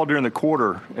we saw during the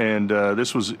quarter, and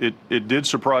it did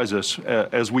surprise us.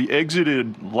 As we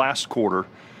exited last quarter,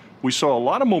 we saw a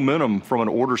lot of momentum from an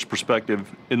orders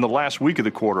perspective in the last week of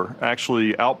the quarter,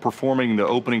 actually outperforming the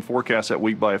opening forecast that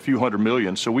week by a few $100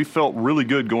 million. So we felt really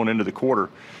good going into the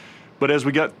quarter. But as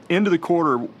we got into the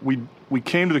quarter, we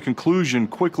came to the conclusion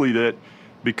quickly that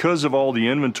because of all the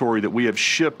inventory that we have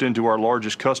shipped into our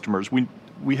largest customers,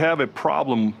 we have a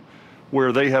problem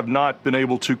where they have not been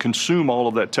able to consume all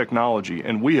of that technology.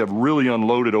 And we have really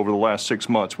unloaded over the last 6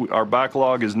 months. Our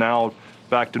backlog is now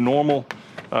back to normal.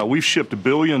 We've shipped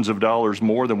billions of dollars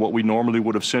more than what we normally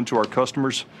would have sent to our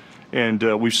customers. And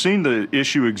we've seen the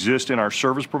issue exist in our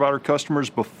service provider customers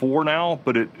before now,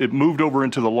 but it moved over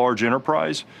into the large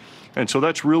enterprise. And so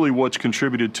that's really what's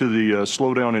contributed to the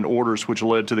slowdown in orders, which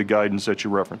led to the guidance that you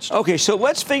referenced. Okay, so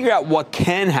let's figure out what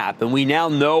can happen. We now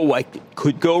know what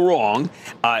could go wrong,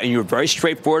 and you're very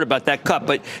straightforward about that cut.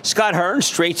 But Scott Hearn,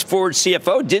 straightforward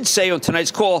CFO, did say on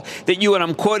tonight's call that you, and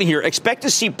I'm quoting here, expect to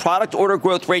see product order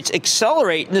growth rates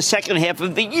accelerate in the second half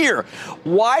of the year.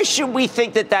 Why should we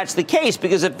think that that's the case?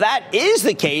 Because if that is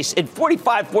the case, at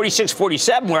 45, 46,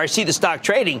 47, where I see the stock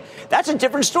trading, that's a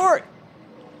different story.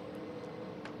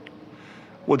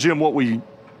 Well, Jim, what we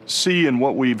see and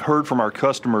what we've heard from our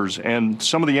customers and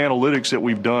some of the analytics that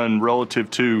we've done relative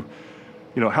to,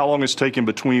 how long it's taken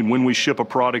between when we ship a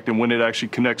product and when it actually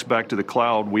connects back to the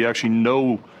cloud, we actually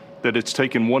know that it's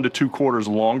taken 1 to 2 quarters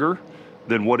longer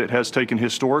than what it has taken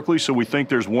historically. So we think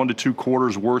there's 1 to 2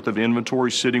 quarters worth of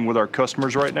inventory sitting with our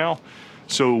customers right now.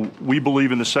 So we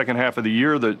believe in the second half of the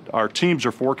year that our teams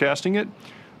are forecasting it,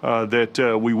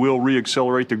 that we will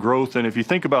reaccelerate the growth. And if you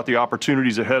think about the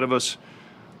opportunities ahead of us,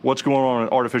 what's going on in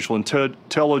artificial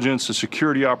intelligence, the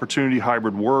security opportunity,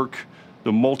 hybrid work,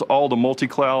 all the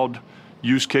multi-cloud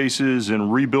use cases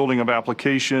and rebuilding of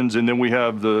applications, and then we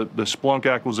have the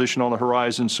Splunk acquisition on the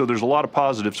horizon. So there's a lot of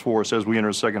positives for us as we enter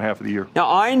the second half of the year.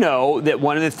 Now, I know that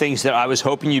one of the things that I was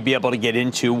hoping you'd be able to get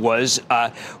into was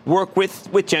work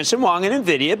with Jensen Huang and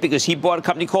NVIDIA, because he bought a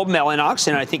company called Mellanox,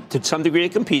 and I think to some degree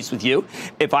it competes with you.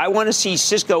 If I want to see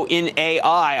Cisco in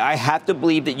AI, I have to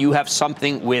believe that you have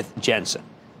something with Jensen.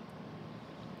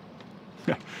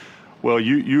 Well,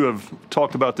 you have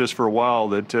talked about this for a while,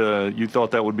 that you thought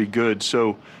that would be good.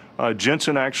 So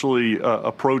Jensen actually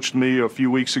approached me a few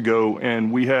weeks ago,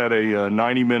 and we had a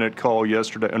 90-minute call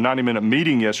yesterday, a 90-minute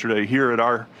meeting yesterday here at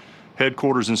our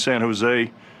headquarters in San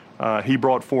Jose. He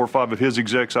brought 4 or 5 of his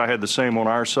execs. I had the same on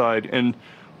our side. And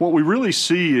what we really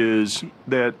see is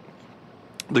that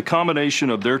the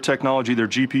combination of their technology, their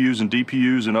GPUs and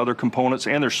DPUs and other components,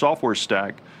 and their software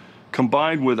stack,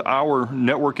 combined with our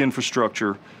network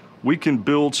infrastructure, we can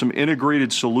build some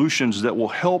integrated solutions that will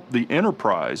help the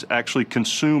enterprise actually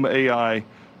consume AI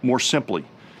more simply.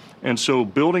 And so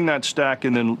building that stack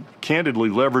and then candidly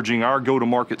leveraging our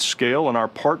go-to-market scale and our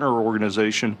partner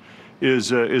organization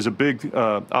is a big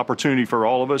opportunity for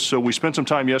all of us. So we spent some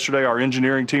time yesterday. Our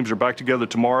engineering teams are back together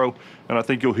tomorrow, and I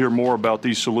think you'll hear more about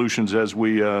these solutions as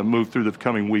we move through the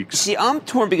coming weeks. See, I'm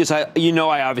torn because I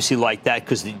obviously like that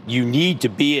because you need to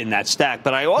be in that stack.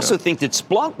 But I also think that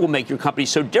Splunk will make your company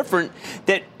so different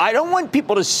that I don't want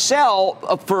people to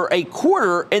sell for a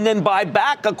quarter and then buy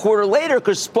back a quarter later,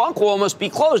 because Splunk will almost be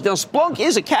closed. Now, Splunk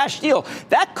is a cash deal.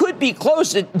 That could be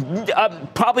closed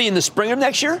probably in the spring of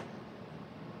next year.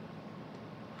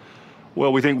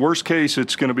 Well, we think worst case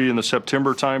it's going to be in the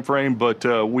September timeframe, but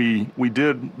we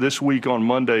did this week on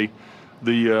Monday,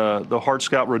 the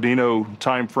Hart-Scott-Rodino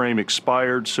timeframe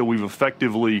expired, so we've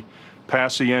effectively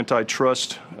passed the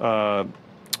antitrust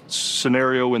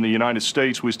scenario in the United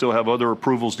States. We still have other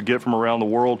approvals to get from around the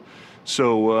world,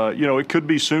 so it could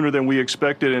be sooner than we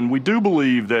expected, and we do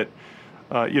believe that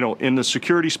in the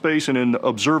security space and in the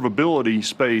observability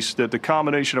space, that the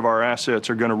combination of our assets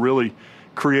are going to really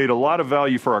create a lot of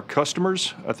value for our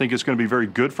customers. I think it's going to be very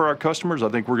good for our customers. I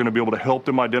think we're going to be able to help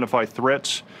them identify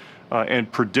threats and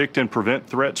predict and prevent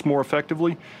threats more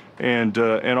effectively, and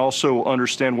also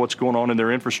understand what's going on in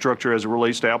their infrastructure as it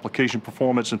relates to application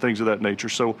performance and things of that nature.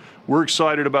 So we're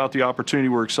excited about the opportunity.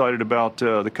 We're excited about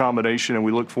the combination, and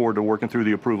we look forward to working through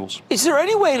the approvals. Is there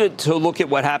any way to look at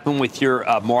what happened with your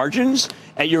margins,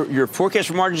 at your forecast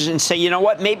for margins, and say, you know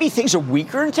what, maybe things are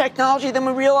weaker in technology than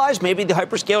we realized? Maybe the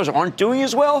hyperscalers aren't doing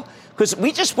as well? Because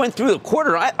we just went through the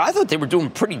quarter. I thought they were doing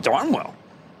pretty darn well.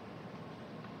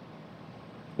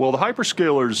 Well, the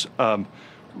hyperscalers,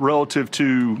 relative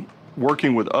to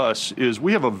working with us, is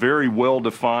we have a very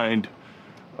well-defined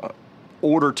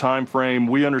order time frame.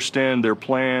 We understand their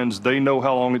plans. They know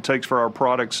how long it takes for our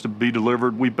products to be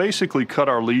delivered. We basically cut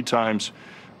our lead times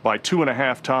by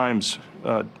 2.5 times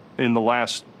in the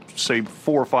last, say,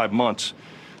 4 or 5 months.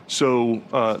 So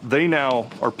they now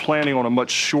are planning on a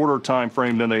much shorter time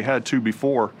frame than they had to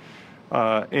before.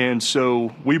 And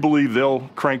so we believe they'll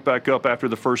crank back up after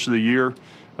the first of the year.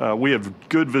 We have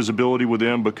good visibility with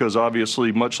them because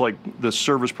obviously, much like the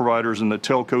service providers and the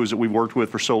telcos that we've worked with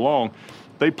for so long,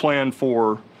 they plan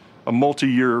for a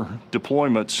multi-year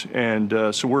deployments,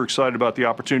 and so we're excited about the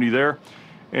opportunity there.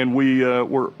 And we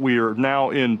are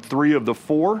now in 3 of the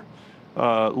 4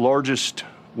 largest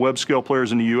web scale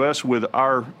players in the U.S. with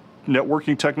our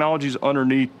networking technologies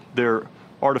underneath their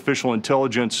artificial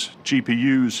intelligence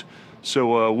GPUs.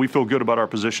 So we feel good about our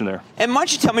position there. And why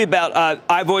don't you tell me about,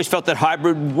 I've always felt that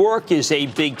hybrid work is a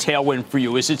big tailwind for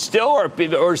you. Is it still,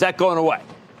 or is that going away?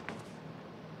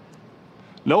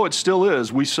 No, it still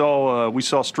is. We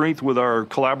saw strength with our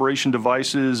collaboration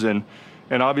devices, and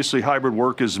obviously hybrid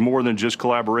work is more than just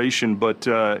collaboration, but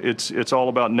it's all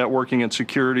about networking and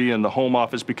security and the home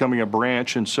office becoming a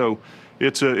branch. And so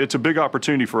it's a big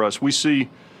opportunity for us. We see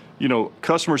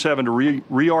customers having to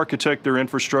re-architect their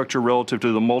infrastructure relative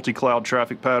to the multi-cloud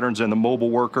traffic patterns and the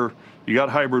mobile worker. You got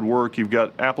hybrid work, you've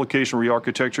got application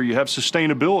re-architecture, you have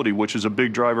sustainability, which is a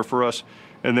big driver for us,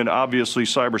 and then obviously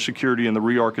cybersecurity and the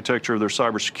re-architecture of their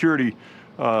cybersecurity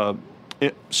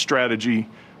strategy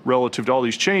relative to all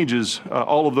these changes.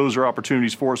 All of those are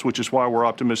opportunities for us, which is why we're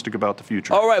optimistic about the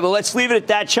future. All right, well, let's leave it at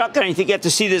that, Chuck. And I think you have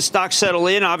to see this stock settle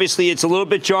in. Obviously, it's a little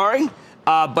bit jarring.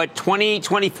 But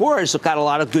 2024 has got a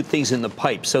lot of good things in the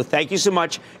pipe. So thank you so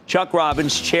much, Chuck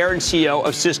Robbins, Chair and CEO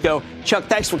of Cisco. Chuck,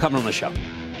 thanks for coming on the show.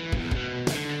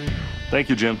 Thank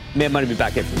you, Jim. Mad Money will be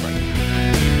back after the break.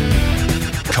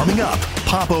 Coming up,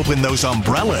 pop open those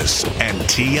umbrellas and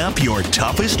tee up your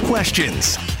toughest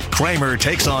questions. Cramer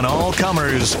takes on all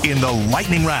comers in the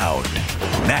lightning round.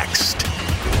 Next.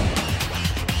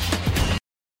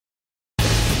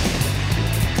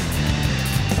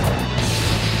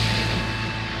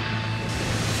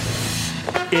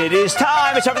 It is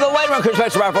time. It's time for the lightning round. Chris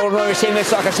Spencer,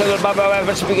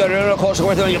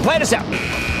 you played us out.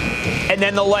 And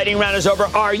then the lightning round is over.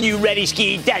 Are you ready,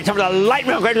 Ski Daddy? Time for the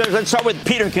lightning round. Let's start with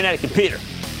Peter in Connecticut. Peter.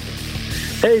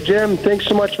 Hey, Jim. Thanks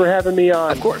so much for having me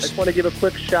on. Of course. I just want to give a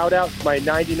quick shout out to my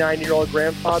 99-year-old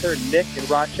grandfather, Nick, in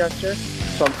Rochester.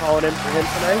 So I'm calling in for him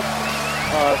tonight.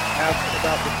 Asking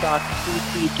about the stock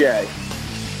CCJ.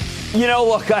 You know,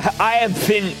 look, I have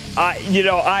been,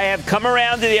 I have come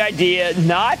around to the idea,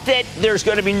 not that there's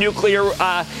going to be nuclear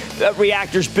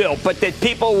reactors built, but that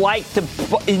people like to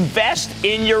invest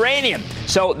in uranium.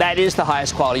 So that is the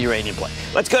highest quality uranium play.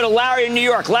 Let's go to Larry in New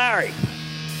York. Larry.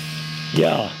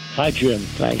 Yeah. Hi, Jim.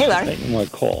 Thanks for taking my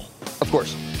call. Of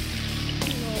course.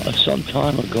 Some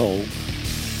time ago,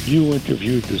 you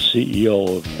interviewed the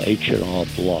CEO of H&R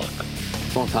Block.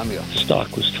 A long time ago.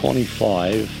 Stock was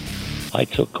 25. I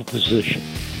took a position.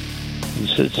 And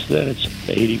since then, it's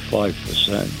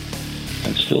 85%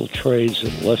 and still trades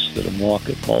at less than a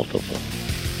market multiple.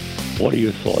 What are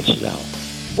your thoughts now?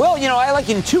 Well, I like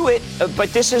Intuit,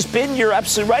 but this has been, you're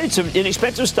absolutely right. It's an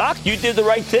inexpensive stock. You did the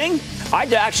right thing.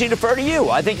 I'd actually defer to you.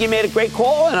 I think you made a great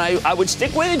call, and I would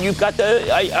stick with it. You've got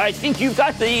I think you've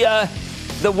got the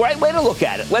right way to look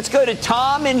at it. Let's go to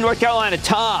Tom in North Carolina.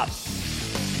 Tom.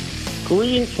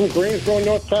 Greetings from Greensboro,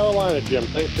 North Carolina, Jim.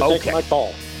 Thanks for taking my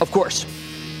call. Of course.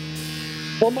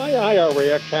 For my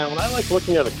IRA account, I like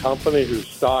looking at a company whose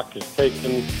stock has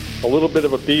taken a little bit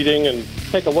of a beating and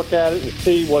take a look at it and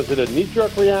see, was it a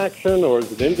knee-jerk reaction or is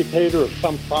it an indicator of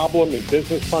some problem in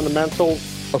business fundamentals?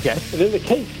 Okay. And in the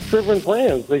case-driven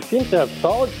brands, they seem to have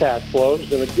solid cash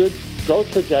flows and a good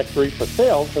growth trajectory for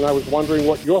sales, and I was wondering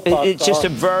what your thoughts are. It's just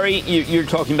you're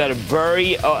talking about a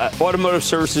very, automotive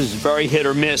services is very hit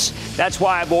or miss. That's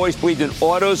why I've always believed in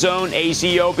AutoZone,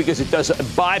 AZO, because it does a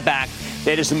buyback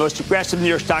that is the most aggressive in the New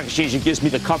York Stock Exchange and gives me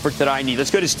the comfort that I need. Let's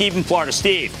go to Steve in Florida.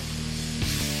 Steve.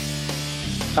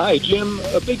 Hi, Jim.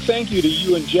 A big thank you to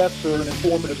you and Jeff for an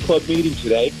informative club meeting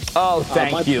today. Oh,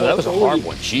 thank you. That was a hard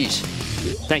one. Jeez.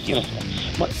 Thank you.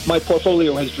 My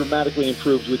portfolio has dramatically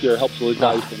improved with your helpful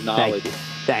advice and knowledge.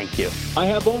 Thank you. I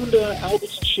have owned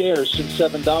Albertsons shares since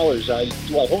 $7.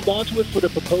 Do I hold on to it for the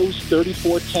proposed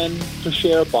 $34.10 per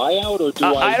share buyout, or do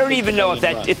I don't even know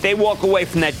if they walk away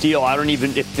from that deal.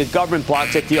 If the government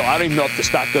blocks that deal, I don't even know if the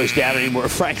stock goes down anymore.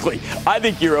 Frankly, I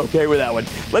think you're okay with that one.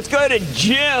 Let's go to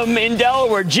Jim in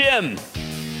Delaware. Jim.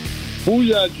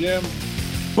 Booyah, Jim.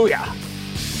 Booyah.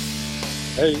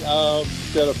 Hey,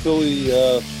 got a Philly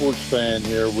sports fan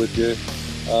here with you.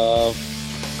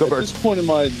 At this point in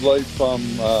my life, I'm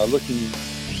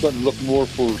starting to look more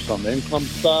for some income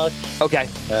stocks. Okay.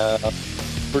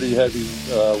 Pretty heavy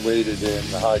weighted in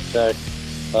high tech.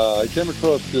 I came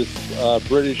across this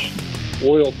British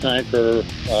oil tanker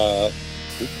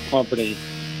company,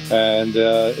 and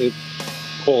it's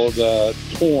called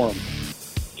TORM.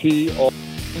 T-O.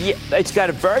 Yeah, it's got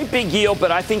a very big yield, but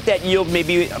I think that yield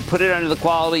maybe put it under the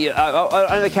quality,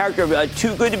 under the character of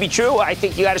too good to be true. I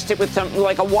think you got to stick with something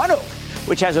like a One Oak,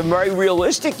 which has a very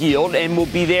realistic yield and will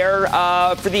be there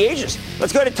for the ages.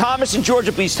 Let's go to Thomas in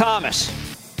Georgia, please. Thomas.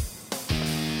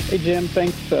 Hey, Jim.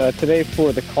 Thanks today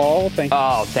for the call. Thank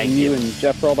you and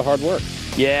Jeff for all the hard work.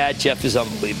 Yeah, Jeff is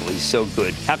unbelievable. He's so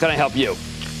good. How can I help you?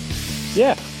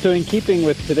 Yeah, so in keeping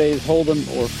with today's Hold'em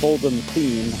or Fold'em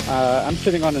theme, I'm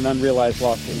sitting on an unrealized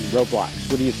loss in Roblox.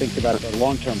 What do you think about the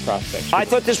long-term prospects? I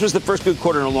thought this was the first good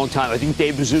quarter in a long time. I think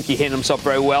Dave Buzuki handled himself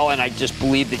very well, and I just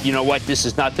believe that, you know what, this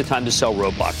is not the time to sell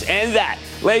Roblox. And that,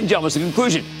 ladies and gentlemen, is the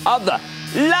conclusion of the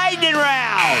Lightning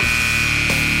Round.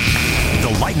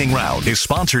 The Lightning Round is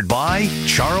sponsored by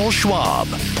Charles Schwab.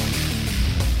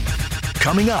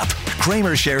 Coming up,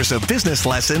 Cramer shares a business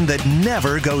lesson that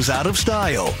never goes out of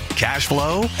style. Cash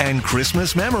flow and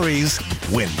Christmas memories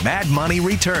when Mad Money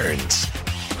returns.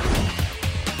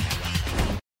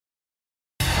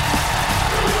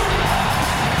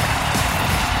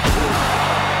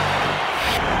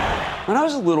 When I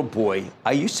was a little boy,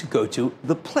 I used to go to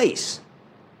The Place,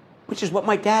 which is what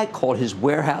my dad called his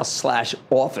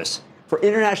warehouse/office for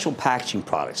international packaging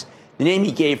products. The name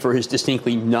he gave for his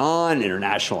distinctly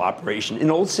non-international operation in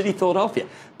Old City, Philadelphia,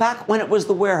 back when it was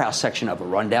the warehouse section of a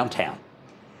rundown town.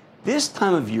 This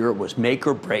time of year was make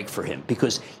or break for him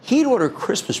because he'd order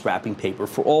Christmas wrapping paper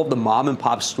for all of the mom and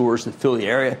pop stores in the Philly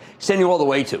area, extending all the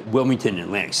way to Wilmington and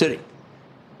Atlantic City.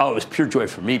 Oh, it was pure joy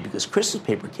for me because Christmas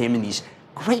paper came in these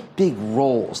great big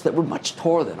rolls that were much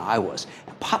taller than I was,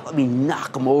 and Pop let me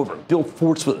knock them over and build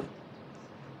forts with them.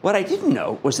 What I didn't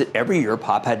know was that every year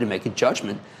Pop had to make a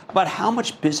judgment about how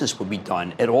much business would be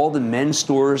done at all the men's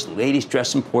stores, ladies'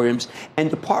 dress emporiums, and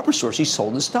department stores he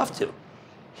sold his stuff to.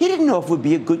 He didn't know if it would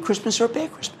be a good Christmas or a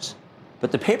bad Christmas.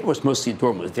 But the paper was mostly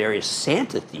adorned with various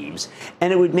Santa themes,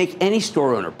 and it would make any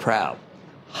store owner proud.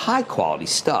 High-quality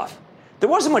stuff. There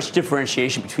wasn't much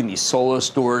differentiation between these solo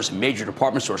stores and major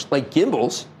department stores like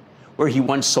Gimbel's, where he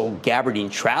once sold gabardine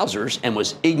trousers and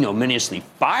was ignominiously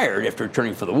fired after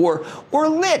returning from the war, or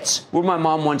Litz, where my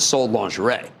mom once sold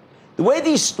lingerie. The way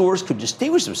these stores could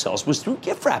distinguish themselves was through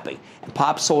gift wrapping, and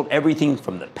Pop sold everything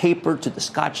from the paper to the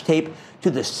Scotch tape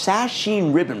to the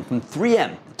sasheen ribbon from 3M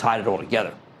that tied it all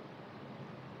together.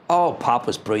 Oh, Pop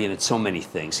was brilliant at so many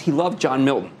things. He loved John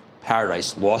Milton,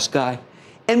 Paradise Lost guy,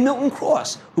 and Milton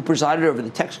Cross, who presided over the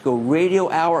Texaco radio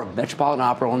hour of Metropolitan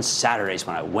Opera on Saturdays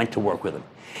when I went to work with him.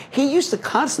 He used to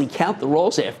constantly count the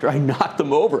rolls after I knocked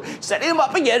them over, setting them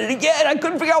up again and again. I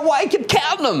couldn't figure out why I kept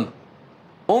counting them.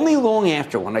 Only long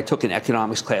after, when I took an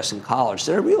economics class in college,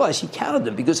 did I realize he counted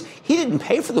them because he didn't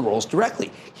pay for the rolls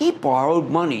directly. He borrowed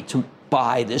money to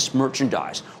buy this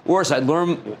merchandise. Or as I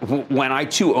learned when I,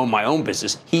 too, owned my own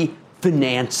business, he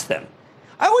financed them.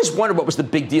 I always wondered what was the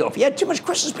big deal. If he had too much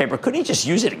Christmas paper, couldn't he just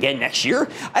use it again next year?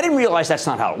 I didn't realize that's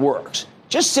not how it works.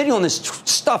 Just sitting on this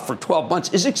stuff for 12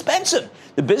 months is expensive.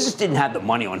 The business didn't have the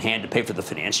money on hand to pay for the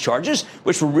finance charges,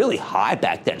 which were really high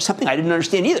back then, something I didn't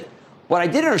understand either. What I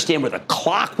did understand were the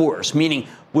clock wars, meaning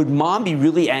would Mom be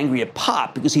really angry at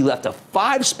Pop because he left a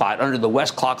 5 spot under the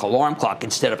West clock alarm clock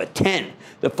instead of a 10?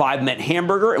 The 5 meant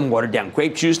hamburger and watered down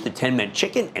grape juice, the 10 meant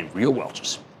chicken and real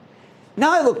Welch's.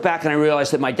 Now I look back and I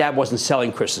realize that my dad wasn't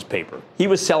selling Christmas paper. He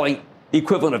was selling the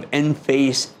equivalent of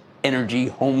Enphase Energy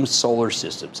home solar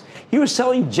systems. He was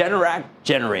selling Generac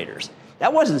generators.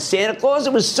 That wasn't Santa Claus,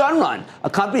 it was Sunrun, a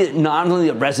company that not only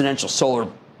a residential solar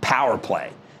power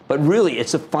play, but really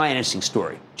it's a financing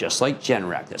story, just like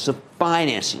Generac. That's a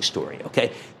financing story,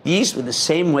 okay? These were the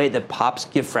same way that Pop's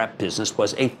gift wrap business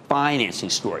was a financing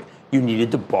story. You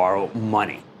needed to borrow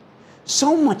money.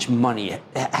 So much money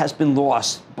has been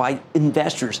lost by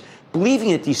investors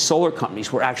believing that these solar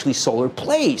companies were actually solar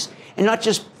plays and not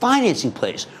just financing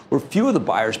plays, where few of the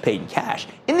buyers paid in cash.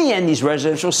 In the end, these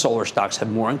residential solar stocks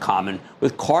have more in common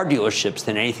with car dealerships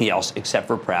than anything else except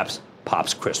for perhaps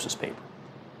Pop's Christmas paper.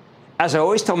 As I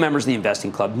always tell members of the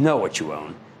investing club, know what you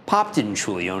own. Pop didn't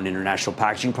truly own international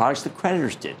packaging products, the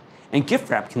creditors did. And gift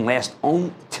wrap can last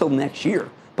until next year,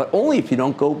 but only if you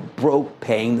don't go broke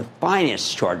paying the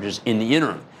finance charges in the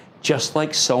interim, just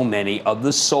like so many of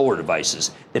the solar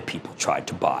devices that people tried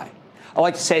to buy. I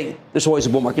like to say there's always a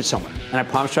bull market somewhere, and I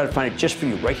promise to try to find it just for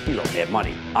you right here on Mad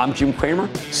Money. I'm Jim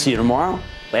Cramer. See you tomorrow.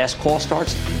 Last call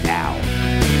starts now.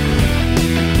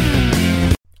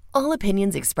 All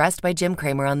opinions expressed by Jim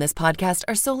Cramer on this podcast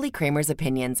are solely Cramer's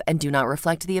opinions and do not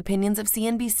reflect the opinions of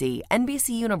CNBC,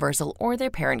 NBC Universal, or their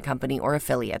parent company or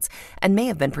affiliates, and may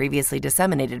have been previously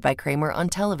disseminated by Cramer on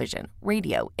television,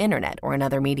 radio, internet, or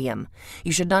another medium.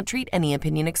 You should not treat any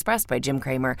opinion expressed by Jim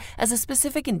Cramer as a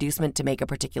specific inducement to make a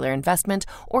particular investment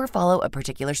or follow a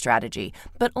particular strategy,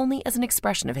 but only as an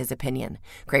expression of his opinion.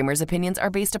 Cramer's opinions are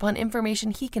based upon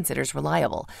information he considers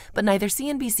reliable, but neither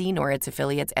CNBC nor its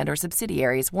affiliates and or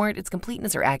subsidiaries warrant its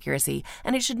completeness or accuracy,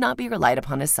 and it should not be relied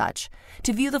upon as such.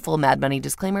 To view the full Mad Money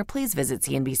disclaimer, please visit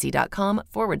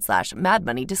cnbc.com/Mad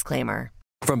Money disclaimer.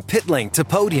 From pit lane to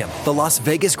podium, the Las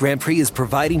Vegas Grand Prix is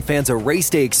providing fans a race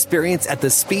day experience at the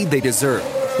speed they deserve.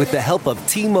 With the help of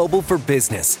T-Mobile for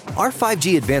Business, our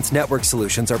 5G advanced network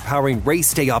solutions are powering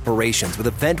race day operations with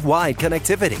event-wide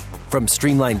connectivity. From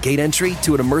streamlined gate entry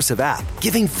to an immersive app,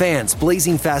 giving fans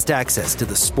blazing fast access to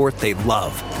the sport they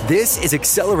love. This is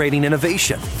accelerating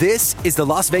innovation. This is the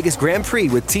Las Vegas Grand Prix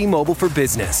with T-Mobile for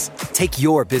Business. Take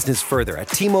your business further at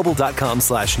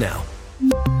T-Mobile.com/now.